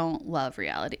 I don't love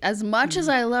reality as much as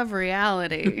I love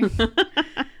reality.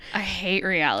 I hate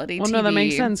reality TV. Well, no, that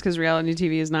makes sense because reality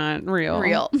TV is not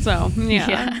real. So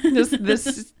yeah.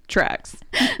 This tracks.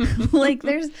 Like,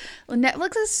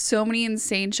 Netflix has so many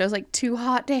insane shows, like Too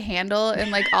Hot to Handle and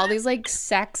like all these like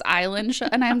sex island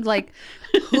shows, and I'm like,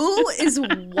 who is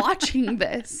watching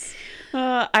this?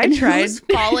 I tried. Who's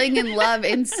falling in love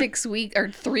in 6 weeks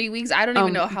or 3 weeks? I don't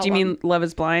even know how. Do you mean Love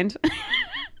is Blind?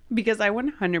 Because I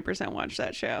 100% watched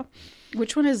that show.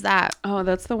 Which one is that? Oh,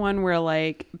 that's the one where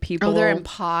like people. Oh, they're in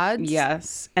pods.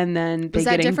 Yes, and then they is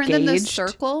that get different engaged. than the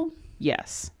Circle?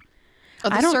 Yes. Oh,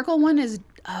 the Circle one is.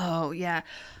 Oh yeah,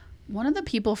 one of the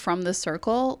people from the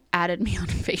Circle added me on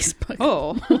Facebook.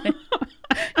 Oh,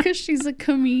 because she's a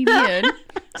comedian.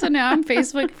 So now I'm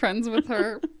Facebook friends with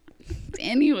her.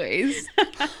 Anyways,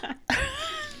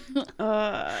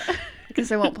 I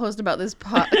guess I won't post about this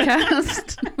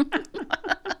podcast.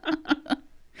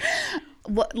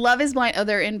 What, Love is Blind? Oh,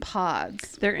 they're in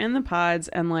pods. They're in the pods,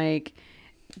 and like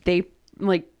they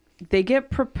get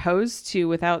proposed to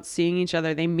without seeing each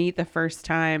other. They meet the first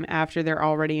time after they're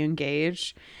already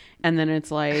engaged, and then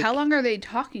it's like, how long are they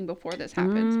talking before this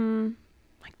happens?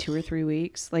 Like 2 or 3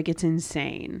 weeks. Like, it's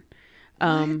insane.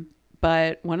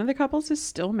 But one of the couples is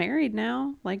still married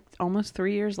now, like almost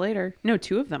 3 years later. No,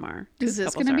 2 of them are. Is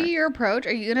this going to be your approach?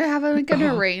 Are you going to have like an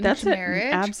arranged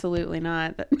marriage? Absolutely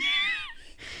not.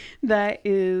 That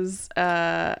is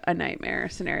a nightmare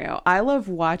scenario. I love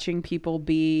watching people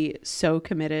be so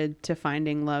committed to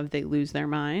finding love they lose their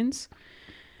minds.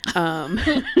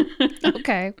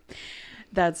 Okay.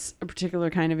 That's a particular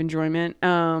kind of enjoyment.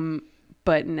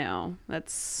 But no,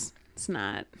 it's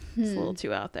not. It's a little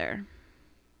too out there.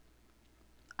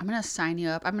 I'm going to sign you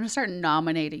up. I'm going to start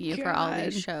nominating you for all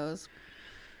these shows.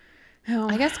 Oh.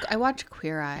 I guess I watch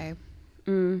Queer Eye.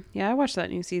 Yeah, I watched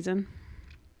that new season.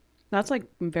 That's like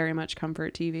very much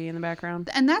comfort TV in the background.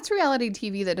 And that's reality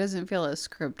TV that doesn't feel as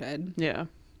scripted. Yeah.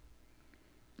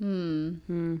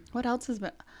 What else has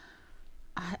been?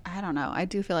 I don't know. I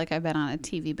do feel like I've been on a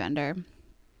TV bender.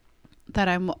 That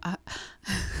I'm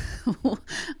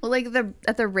like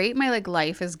at the rate my like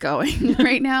life is going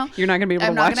right now. You're not gonna be able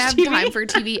to watch. I'm not gonna have time for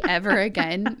TV ever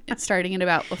again. It's starting in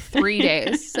about 3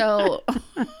 days. So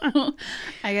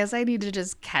I guess I need to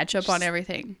just catch up on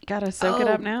everything. Gotta soak it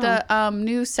up now. The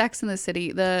new Sex in the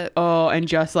City. And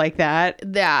Just Like That.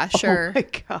 Yeah, sure. Oh my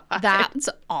God. That's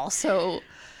also.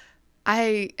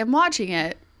 I am watching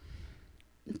it,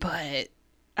 but.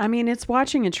 I mean, it's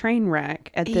watching a train wreck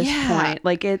at this point.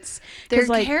 Like, it's their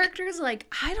characters.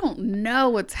 Like, I don't know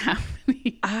what's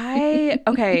happening. I'll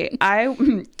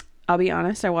be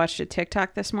honest. I watched a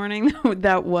TikTok this morning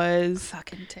that was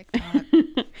fucking TikTok.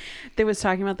 They was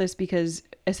talking about this because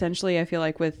essentially, I feel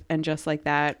like with And Just Like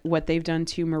That, what they've done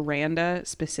to Miranda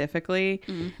specifically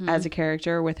as a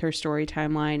character with her story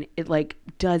timeline, it like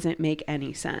doesn't make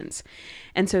any sense.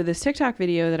 And so this TikTok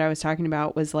video that I was talking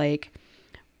about was like,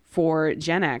 for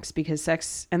Gen X, because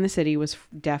Sex and the City was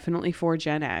definitely for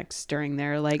Gen X during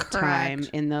their like Correct. time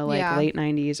in the like late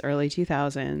 90s, early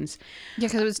 2000s. Yeah,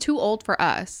 because it was too old for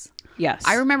us. Yes.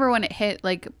 I remember when it hit,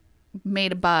 like,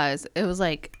 made a buzz. It was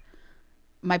like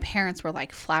my parents were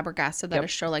like flabbergasted that a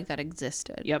show like that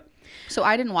existed. Yep. So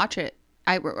I didn't watch it.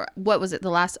 What was it,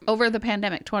 over the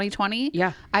pandemic, 2020?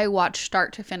 Yeah. I watched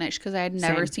start to finish because I had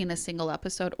never seen a single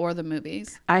episode or the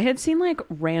movies. I had seen like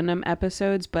random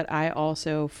episodes, but I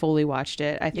also fully watched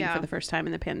it, I think, for the first time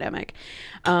in the pandemic.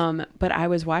 But I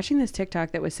was watching this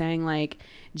TikTok that was saying like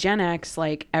Gen X,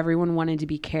 like everyone wanted to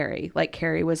be Carrie. Like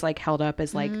Carrie was like held up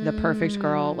as like the perfect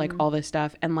girl, like all this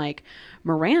stuff. And like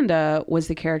Miranda was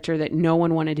the character that no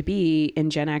one wanted to be in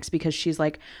Gen X because she's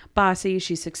like bossy,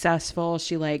 she's successful,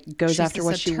 she like goes after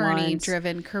what she wants.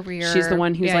 Driven career. She's the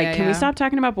one who's can we stop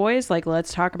talking about boys? Like,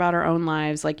 let's talk about our own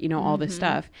lives, like, you know, all this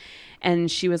stuff.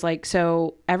 And she was like,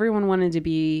 so everyone wanted to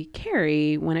be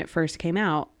Carrie when it first came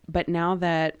out. But now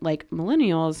that like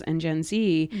millennials and Gen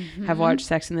Z have watched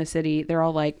Sex and the City, they're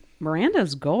all like,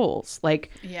 Miranda's goals. Like,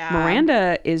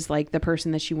 Miranda is like the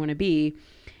person that you want to be.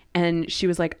 And she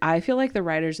was like, I feel like the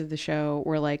writers of the show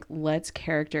were like, let's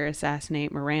character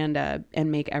assassinate Miranda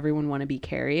and make everyone want to be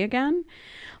Carrie again.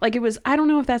 Like, it was, I don't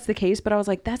know if that's the case, but I was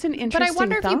like, that's an interesting thought.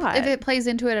 But I wonder if it plays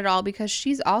into it at all, because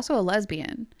she's also a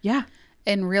lesbian. Yeah.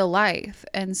 In real life.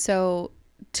 And so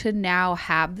to now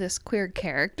have this queer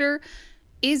character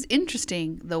is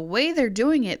interesting. The way they're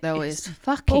doing it, though, is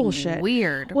fucking bullshit.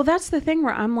 Weird. Well, that's the thing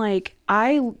where I'm like,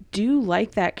 I do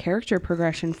like that character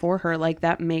progression for her. Like,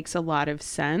 that makes a lot of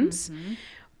sense.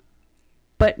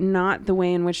 But not the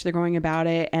way in which they're going about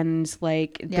it, and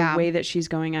like the way that she's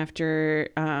going after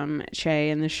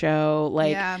Che in the show.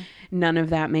 Like, none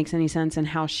of that makes any sense. And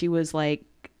how she was like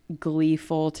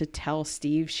gleeful to tell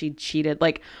Steve she cheated,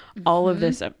 like all of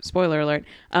this spoiler alert,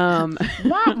 but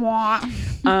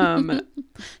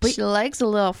she likes a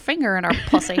little finger in her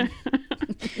pussy.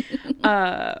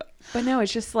 But no,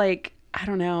 it's just like, I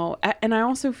don't know. And I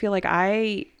also feel like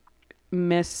I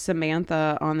miss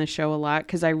Samantha on the show a lot,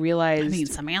 because I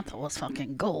realized Samantha was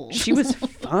fucking gold. She was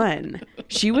fun.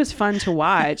 She was fun to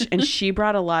watch, and she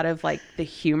brought a lot of like the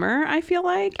humor, I feel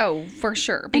like. Oh, for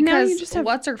sure. And because now you just have,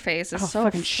 what's her face is so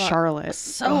fucking Charlotte.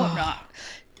 So not.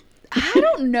 I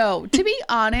don't know. To be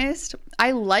honest,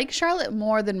 I like Charlotte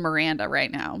more than Miranda right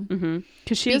now.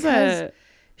 Because she's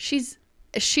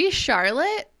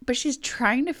Charlotte, but she's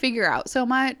trying to figure out so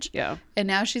much. Yeah. And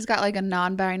now she's got like a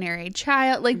non-binary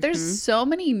child. Like, there's so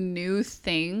many new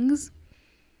things.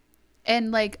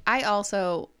 And like, I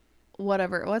also,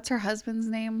 what's her husband's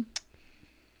name?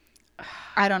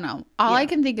 I don't know. All I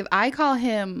can think of, I call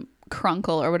him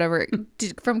Crunkle or whatever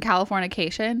from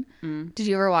Californication. Did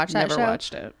you ever watch that show? Never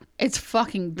watched it. It's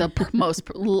fucking the most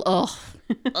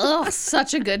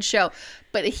such a good show.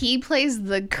 But he plays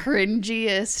the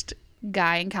cringiest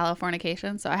guy in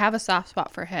Californication, so I have a soft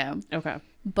spot for him. Okay.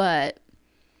 But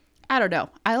I don't know.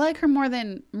 I like her more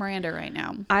than Miranda right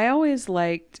now. I always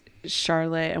liked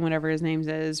Charlotte and whatever his name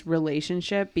is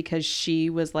relationship, because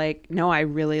she was like, no, I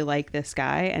really like this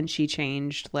guy, and she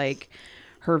changed like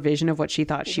her vision of what she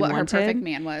thought she wanted. What her perfect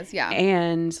man was. Yeah.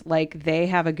 And like, they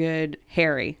have a good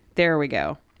Harry. There we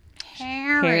go.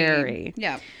 Harry.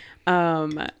 Yeah.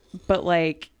 But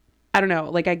like, I don't know,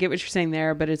 like, I get what you're saying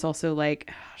there, but it's also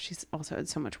like, she's also had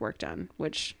so much work done,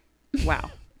 which, wow,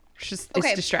 it's just,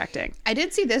 it's distracting. I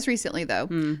did see this recently, though,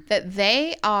 that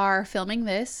they are filming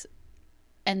this,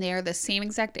 and they are the same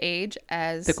exact age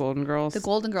as the Golden Girls. The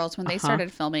Golden Girls when they started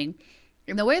filming.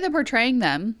 And the way they're portraying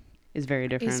them is very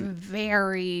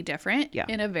different. Yeah.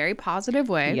 In a very positive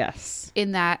way. Yes.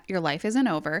 In that your life isn't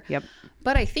over. Yep.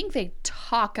 But I think they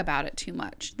talk about it too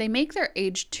much. They make their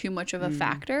age too much of a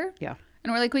factor. Yeah.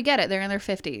 And we're like, we get it. They're in their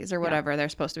 50s or whatever they're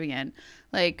supposed to be in.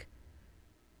 Like,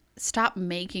 stop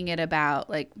making it about,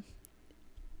 like,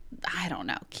 I don't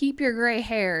know. Keep your gray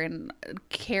hair. And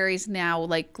Carrie's now,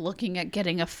 like, looking at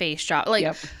getting a face job.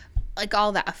 Like, like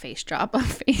all that. A face job. A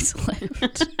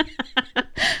facelift.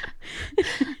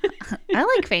 I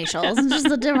like facials. Just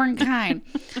a different kind.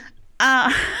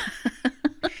 I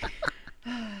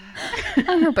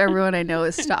hope everyone I know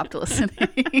has stopped listening.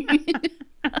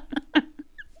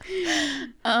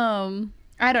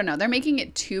 I don't know. They're making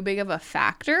it too big of a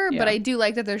factor, but I do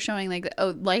like that they're showing like,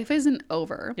 oh, life isn't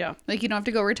over. Yeah. Like, you don't have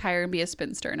to go retire and be a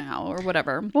spinster now or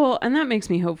whatever. Well, and that makes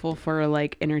me hopeful for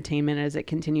like entertainment as it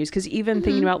continues. Because even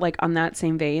thinking about like on that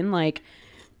same vein, like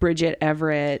Bridget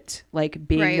Everett, like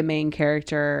being the main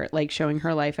character, like showing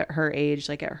her life at her age,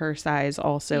 like at her size,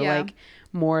 also like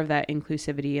more of that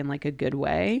inclusivity in like a good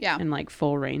way and like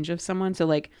full range of someone. So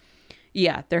like,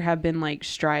 yeah, there have been like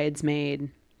strides made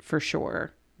for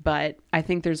sure, But I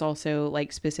think there's also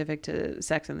like specific to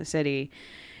Sex and the City.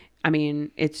 I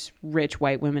mean, it's rich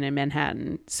white women in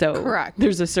Manhattan. So correct.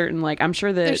 There's a certain like, I'm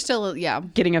sure that there's still,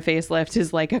 getting a facelift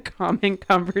is like a common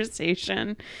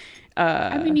conversation.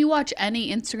 I mean, you watch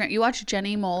any Instagram, you watch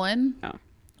Jenny Mollen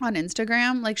on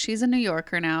Instagram. Like, she's a New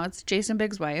Yorker now. It's Jason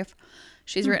Biggs' wife.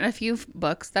 She's written a few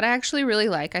books that I actually really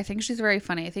like. I think she's very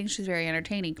funny. I think she's very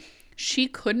entertaining. She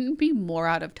couldn't be more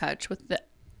out of touch with the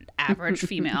average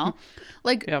female.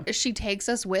 Like, she takes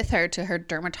us with her to her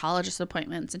dermatologist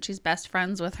appointments, and she's best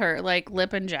friends with her like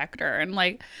lip injector, and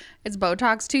like it's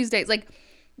Botox Tuesdays. Like,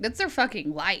 that's their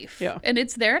fucking life. Yeah. And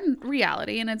it's their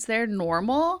reality and it's their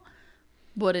normal,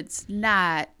 but it's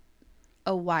not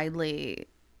a widely,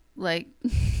 like,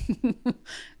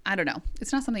 I don't know.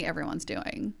 It's not something everyone's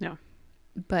doing. No.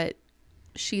 But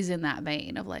she's in that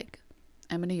vein of like,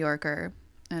 I'm a New Yorker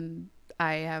and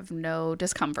I have no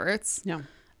discomforts. No.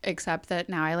 Except that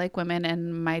now I like women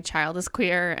and my child is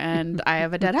queer and I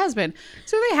have a dead husband.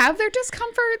 So they have their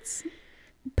discomforts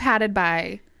padded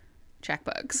by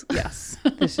checkbooks. Yes,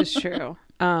 this is true.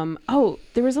 Oh,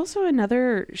 there was also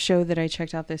another show that I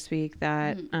checked out this week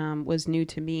that was new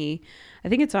to me. I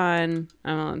think it's on,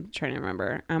 I'm trying to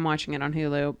remember. I'm watching it on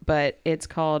Hulu, but it's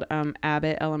called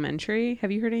Abbott Elementary.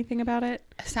 Have you heard anything about it?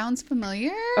 Sounds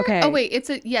familiar. Okay. Oh, wait. It's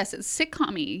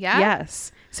sitcom-y, yeah?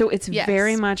 Yes. So it's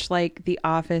very much like The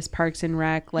Office, Parks and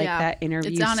Rec, like that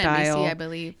interview style. It's on NBC, I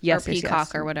believe. Yes, or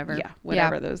Peacock or whatever. Yeah,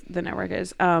 whatever the network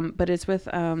is. But it's with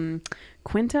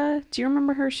Quinta. Do you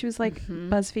remember her? She was like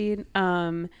BuzzFeed.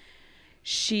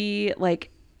 She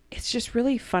like, it's just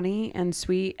really funny and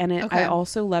sweet. And I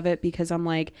also love it because I'm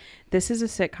like, this is a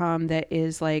sitcom that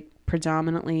is like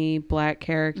predominantly Black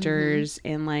characters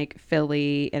in like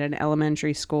Philly in an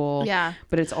elementary school. Yeah.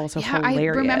 But it's also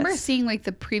hilarious. I remember seeing like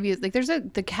the previews. Like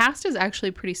the cast is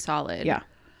actually pretty solid. Yeah.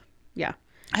 Yeah.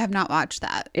 I have not watched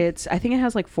that. I think it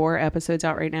has like 4 episodes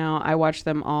out right now. I watched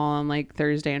them all on like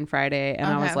Thursday and Friday and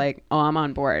I was like, oh, I'm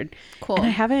on board. Cool. And I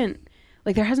haven't,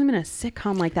 like, there hasn't been a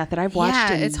sitcom like that I've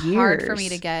watched in years. Yeah, it's hard for me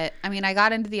to get. I mean, I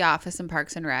got into The Office and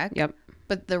Parks and Rec. Yep.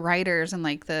 But the writers and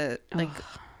like the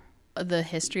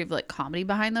history of like comedy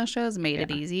behind those shows made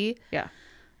it easy. Yeah.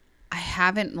 I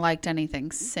haven't liked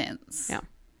anything since. Yeah.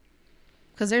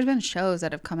 Because there's been shows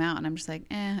that have come out and I'm just like,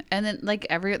 eh. And then like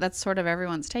that's sort of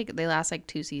everyone's take. They last like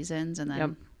 2 seasons and then. Yep.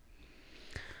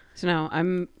 So no,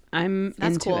 I'm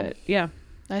that's into cool. it. Yeah.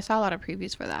 I saw a lot of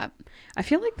previews for that. I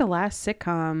feel like the last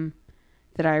sitcom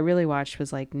that I really watched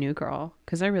was like New Girl,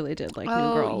 because I really did like New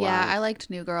Girl a lot. I liked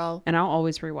New Girl. And I'll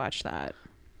always rewatch that.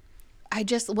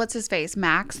 What's his face?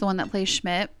 Max, the one that plays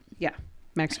Schmidt. Yeah.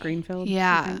 Max Greenfield.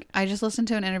 Yeah. I just listened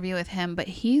to an interview with him, but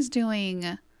he's doing,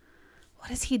 what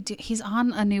does he do? He's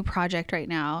on a new project right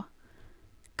now.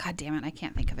 God damn it. I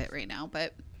can't think of it right now,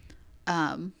 but,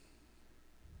 oh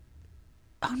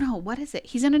no, what is it?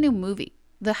 He's in a new movie,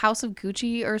 The House of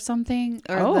Gucci or something.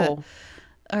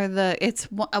 It's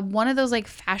one of those like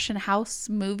fashion house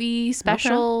movie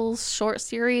specials, short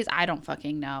series. I don't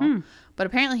fucking know. But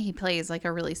apparently he plays like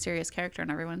a really serious character and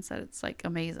everyone said it's like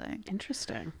amazing.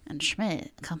 Interesting. And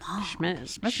Schmidt, come on.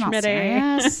 Schmidt's not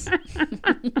serious.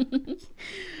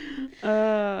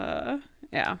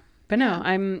 Yeah. But no,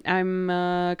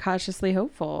 I'm cautiously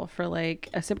hopeful for like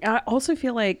I also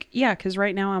feel like, because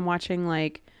right now I'm watching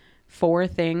like 4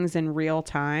 things in real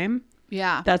time.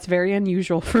 Yeah. That's very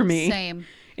unusual for me. Same.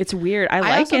 It's weird. I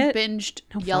like it. I also binged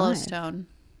Yellowstone.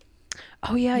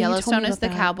 Oh yeah, Yellowstone is the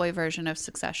cowboy version of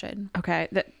Succession. Okay,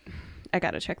 I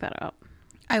gotta check that out.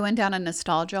 I went down a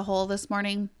nostalgia hole this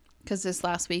morning because this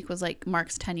last week was like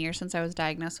marks 10 years since I was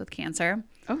diagnosed with cancer.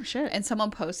 Oh shit! And someone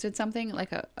posted something,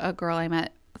 like a girl I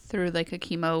met through like a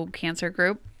chemo cancer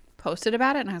group posted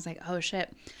about it, and I was like, oh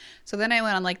shit. So then I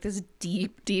went on like this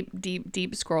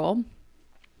deep scroll,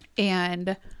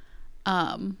 and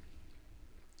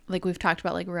like we've talked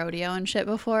about like rodeo and shit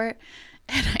before,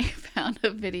 and I found a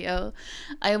video.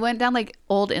 I went down like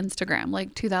old Instagram,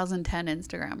 like 2010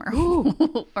 Instagram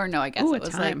or no, I guess it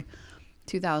was like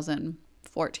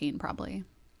 2014 probably.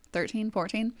 13,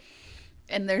 14.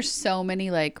 And there's so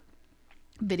many like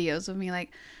videos of me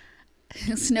like,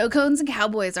 snow cones and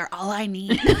cowboys are all I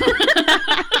need.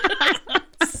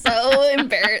 So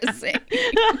embarrassing.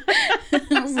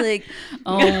 I was like,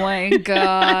 oh my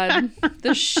God,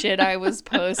 the shit I was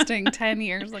posting 10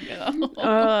 years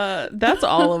ago. That's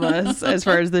all of us as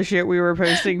far as the shit we were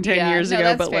posting 10 years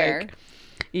ago. But fair. Like,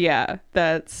 yeah,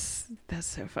 that's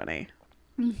so funny.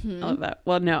 I love that.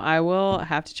 Well, no, I will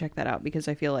have to check that out because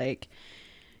I feel like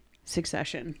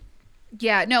Succession.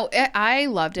 Yeah, no, I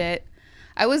loved it.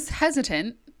 I was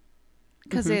hesitant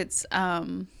because it's,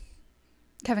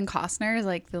 Kevin Costner is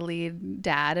like the lead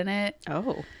dad in it.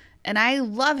 Oh. And I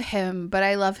love him, but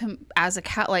I love him as a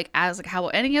cowboy.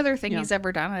 Any other thing he's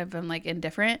ever done, I've been like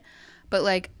indifferent. But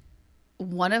like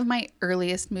one of my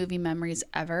earliest movie memories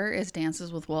ever is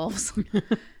Dances with Wolves.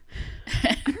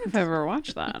 I don't know if I've ever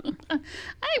watched that.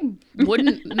 I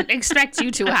wouldn't expect you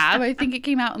to have. I think it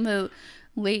came out in the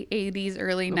late 80s,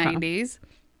 early 90s.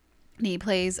 And he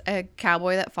plays a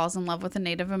cowboy that falls in love with a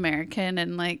Native American,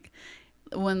 and like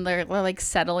when they're like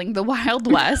settling the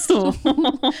Wild West.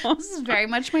 This is very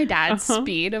much my dad's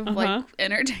speed of like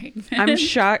entertainment. I'm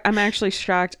shocked. I'm actually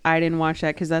shocked I didn't watch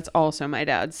that because that's also my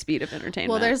dad's speed of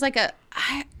entertainment. Well, there's like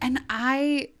I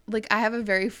have a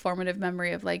very formative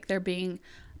memory of like there being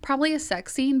probably a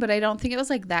sex scene, but I don't think it was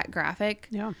like that graphic.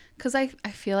 Yeah. Because I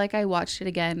feel like I watched it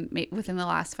again within the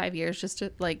last 5 years just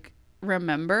to like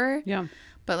remember. Yeah.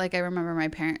 But like I remember my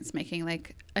parents making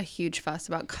like a huge fuss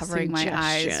about covering my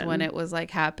eyes when it was like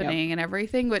happening and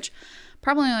everything, which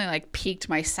probably only like piqued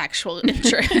my sexual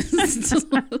interest.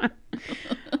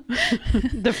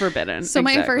 The forbidden. So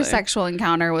my first sexual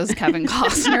encounter was Kevin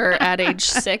Costner at age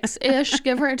 6-ish,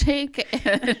 give or take.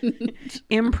 And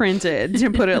imprinted,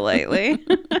 to put it lightly.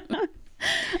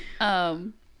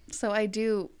 So I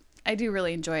do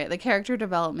really enjoy it. The character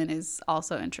development is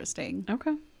also interesting.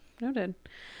 Okay. Noted.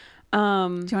 Do you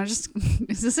want to just,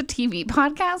 is this a TV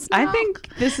podcast now? I think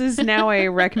this is now a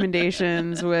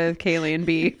recommendations with Kaylee and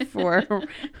B for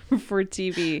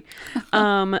TV.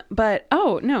 But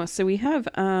no, so we have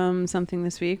something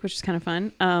this week, which is kind of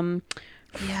fun.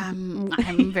 Yeah,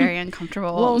 I'm very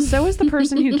uncomfortable. Well, so is the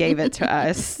person who gave it to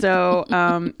us.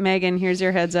 So, Megan, here's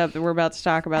your heads up that we're about to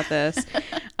talk about this.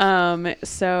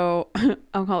 So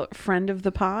I'll call it friend of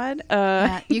the pod.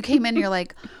 You came in, you're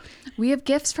like, we have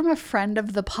gifts from a friend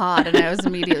of the pod, and I was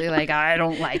immediately like, I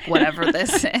don't like whatever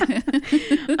this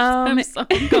is. I'm so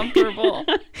uncomfortable.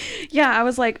 Yeah, I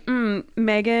was like,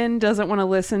 Megan doesn't want to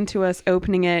listen to us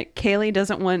opening it. Kaylee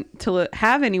doesn't want to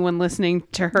have anyone listening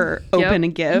to her open a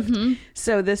gift. Mm-hmm.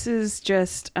 So this is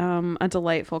just a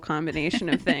delightful combination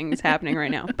of things happening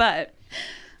right now. But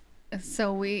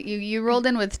so you rolled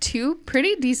in with 2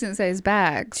 pretty decent sized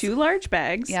bags. 2 large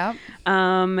bags. Yep.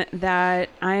 That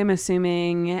I am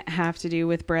assuming have to do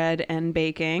with bread and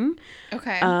baking.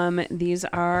 Okay. These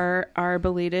are our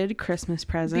belated Christmas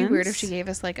presents. It'd be weird if she gave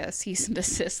us like a cease and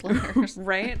desist letter.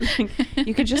 Right? Like,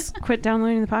 you could just quit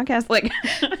downloading the podcast. Like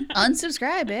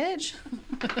unsubscribe, bitch.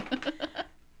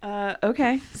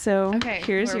 Okay. So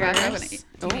here's yours.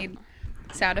 Do you need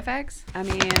sound effects? I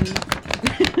mean,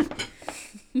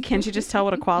 can't you just tell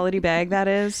what a quality bag that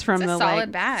is from it's a the solid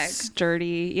like bag.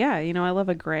 Sturdy? Yeah, you know I love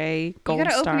a gray gold You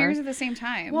gotta star. open yours at the same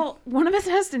time. Well, one of us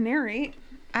has to narrate.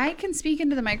 I can speak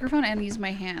into the microphone and use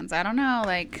my hands. I don't know,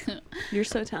 like you're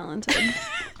so talented.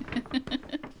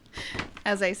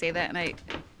 As I say that, and I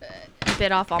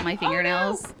bit off all my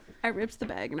fingernails. Oh, no. I ripped the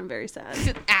bag, and I'm very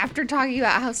sad. After talking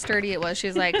about how sturdy it was,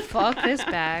 she's like, "Fuck this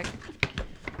bag."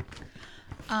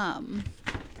 Oh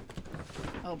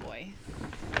boy.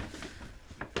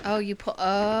 Oh, you pull.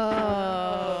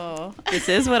 Oh. This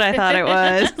is what I thought it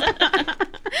was.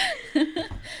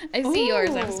 I see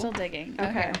yours. I'm still digging.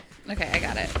 Okay. Okay, I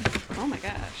got it. Oh my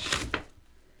gosh.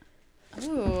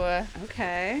 Ooh.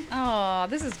 Okay. Oh,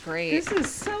 this is great. This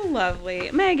is so lovely.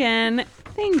 Megan,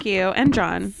 thank you. And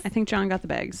John. I think John got the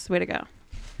bags. Way to go.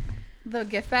 The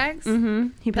gift bags? Mm-hmm.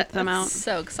 He put them out.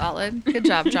 So solid. Good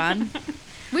job, John.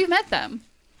 We've met them.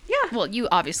 Yeah. Well, you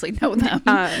obviously know them.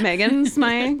 Megan's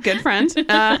my good friend.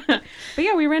 But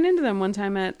yeah, we ran into them one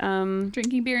time at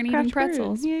drinking beer and eating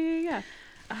pretzels. Yeah.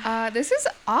 This is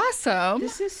awesome.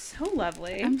 This is so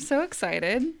lovely. I'm so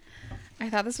excited. I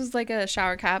thought this was like a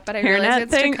shower cap, but I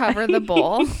realized it's to cover the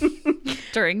bowl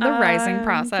during the rising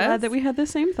process. I'm glad that we had the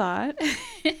same thought.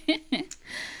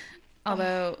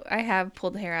 Although I have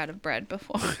pulled hair out of bread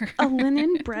before. A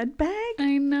linen bread bag?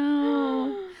 I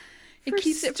know. It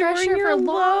keeps it fresher for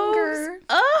longer.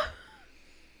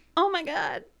 Oh my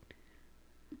God.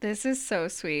 This is so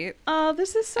sweet. Oh,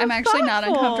 this is so I'm actually thoughtful. Not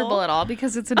uncomfortable at all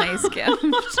because it's a nice gift.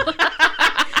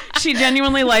 She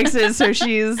genuinely likes it, so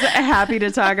she's happy to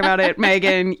talk about it.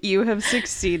 Megan, you have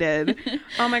succeeded.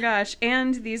 Oh my gosh.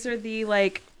 And these are the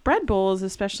like bread bowls,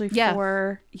 especially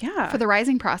for the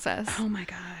rising process. Oh my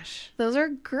gosh. Those are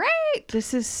great.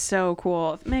 This is so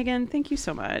cool. Megan, thank you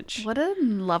so much. What a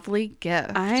lovely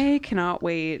gift. I cannot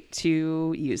wait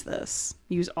to use this.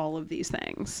 Use all of these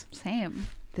things. Same.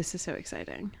 This is so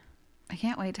exciting. I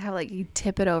can't wait to have like you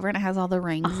tip it over and it has all the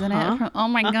rings in it. Oh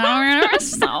my God,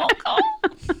 it's so cool.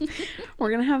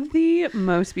 We're gonna have the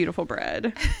most beautiful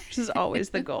bread, which is always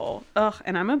the goal. Ugh,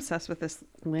 and I'm obsessed with this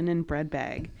linen bread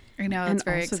bag. I know, it's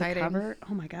very also exciting. The cover.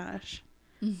 Oh my gosh.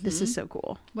 This is so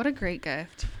cool. What a great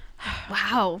gift.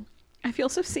 Wow. I feel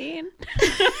so seen.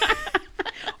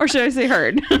 Or should I say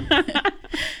heard?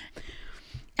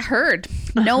 Heard.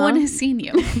 No one has seen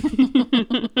you.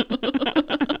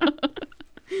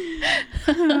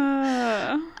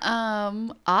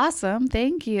 Awesome.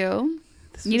 Thank you.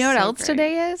 You know what else great.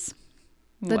 Today is?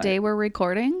 The day we're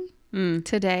recording.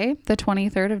 Today, the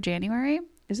 23rd of January.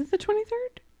 Is it the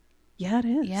 23rd? Yeah, it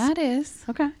is. Yeah, it is.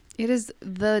 Okay. It is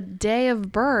the day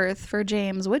of birth for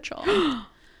James Witchell.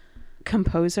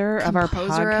 Composer of our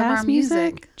podcast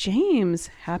music. James,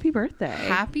 happy birthday.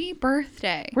 Happy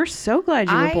birthday. We're so glad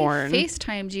you were born. I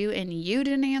FaceTimed you and you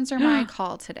didn't answer my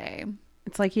call today.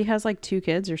 It's like he has like 2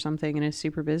 kids or something and is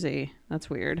super busy. That's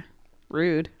weird.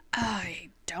 Rude. I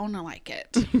don't like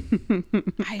it.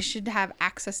 I should have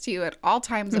access to you at all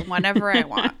times and whenever I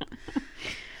want.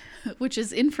 Which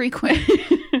is infrequent,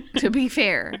 to be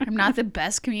fair. I'm not the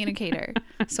best communicator.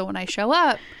 So when I show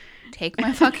up, take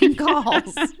my fucking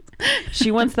calls. She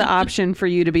wants the option for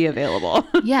you to be available.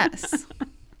 Yes.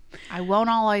 I won't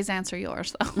always answer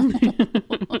yours, though.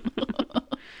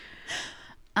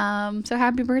 So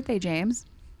happy birthday, James.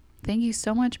 Thank you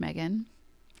so much, Megan.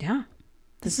 Yeah.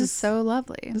 This is so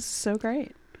lovely. This is so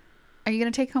great. Are you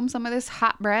going to take home some of this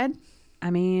hot bread? I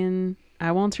mean,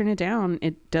 I won't turn it down.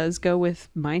 It does go with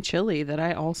my chili that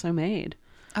I also made.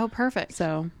 Oh, perfect.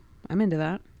 So I'm into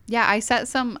that. Yeah, I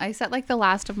set like the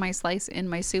last of my slice in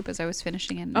my soup as I was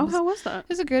finishing it. Oh, how was that?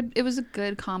 It was a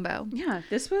good combo. Yeah,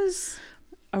 this was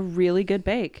a really good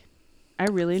bake. I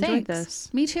really enjoyed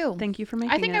this. Me too. Thank you for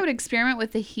making it. I think I would experiment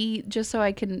with the heat just so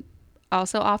I can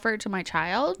also offer it to my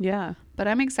child. Yeah. But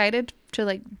I'm excited to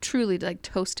like truly like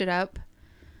toast it up,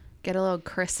 get a little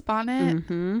crisp on it.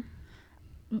 Mm-hmm.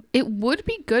 It would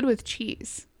be good with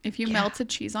cheese if you melted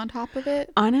cheese on top of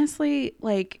it. Honestly,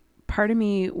 like part of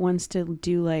me wants to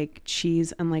do like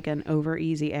cheese and like an over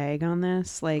easy egg on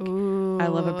this. Like, ooh. I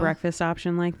love a breakfast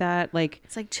option like that. Like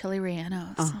it's like chili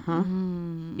rellenos. Uh-huh.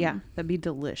 Yeah, that'd be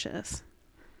delicious.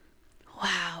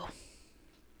 Wow.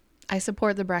 I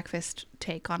support the breakfast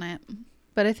take on it,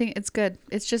 but I think it's good.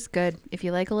 It's just good if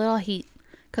you like a little heat,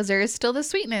 because there is still the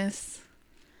sweetness.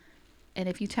 And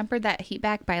if you tempered that heat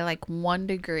back by like 1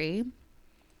 degree,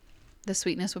 the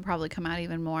sweetness would probably come out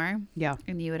even more. Yeah.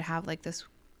 And you would have like this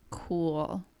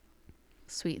cool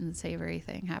sweet and savory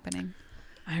thing happening.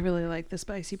 I really like the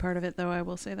spicy part of it, though. I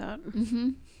will say that. Mm-hmm.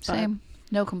 Same.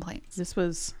 No complaints. This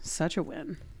was such a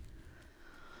win.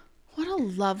 What a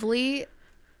lovely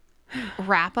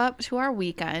wrap up to our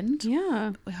weekend.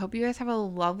 Yeah. We hope you guys have a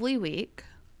lovely week.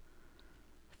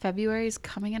 February is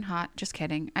coming in hot. Just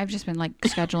kidding. I've just been like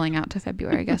scheduling out to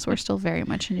February. I guess we're still very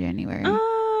much in January.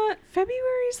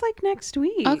 February's like next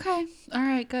week. Okay. All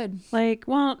right. Good. Like,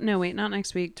 well, no, wait, not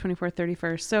next week. 24th,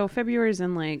 31st. So February's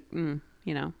in like,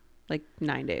 like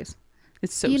 9 days.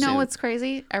 It's so You know soon. what's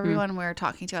crazy? Everyone we're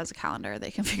talking to has a calendar.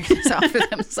 They can figure this out for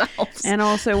themselves. And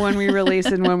also when we release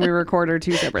and when we record are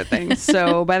 2 separate things.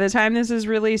 So by the time this is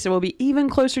released, it will be even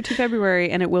closer to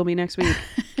February and it will be next week.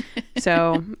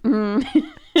 So we're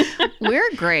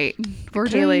great. We're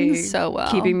Kaylee, doing so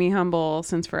well. Keeping me humble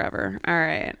since forever. All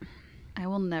right. I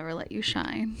will never let you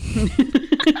shine.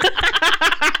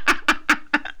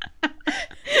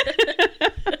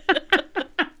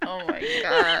 Oh my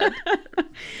God.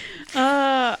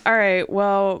 All right.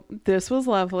 Well, this was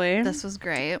lovely. This was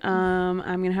great. I'm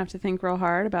gonna have to think real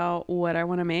hard about what I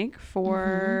want to make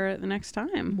for the next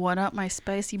time. One up my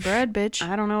spicy bread, bitch.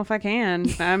 I don't know if I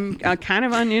can. I'm kind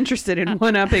of uninterested in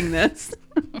one upping this.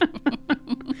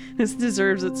 This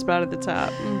deserves its spot at the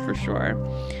top for sure.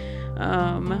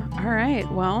 All right.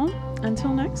 Well,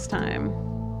 until next time.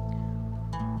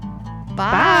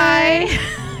 Bye.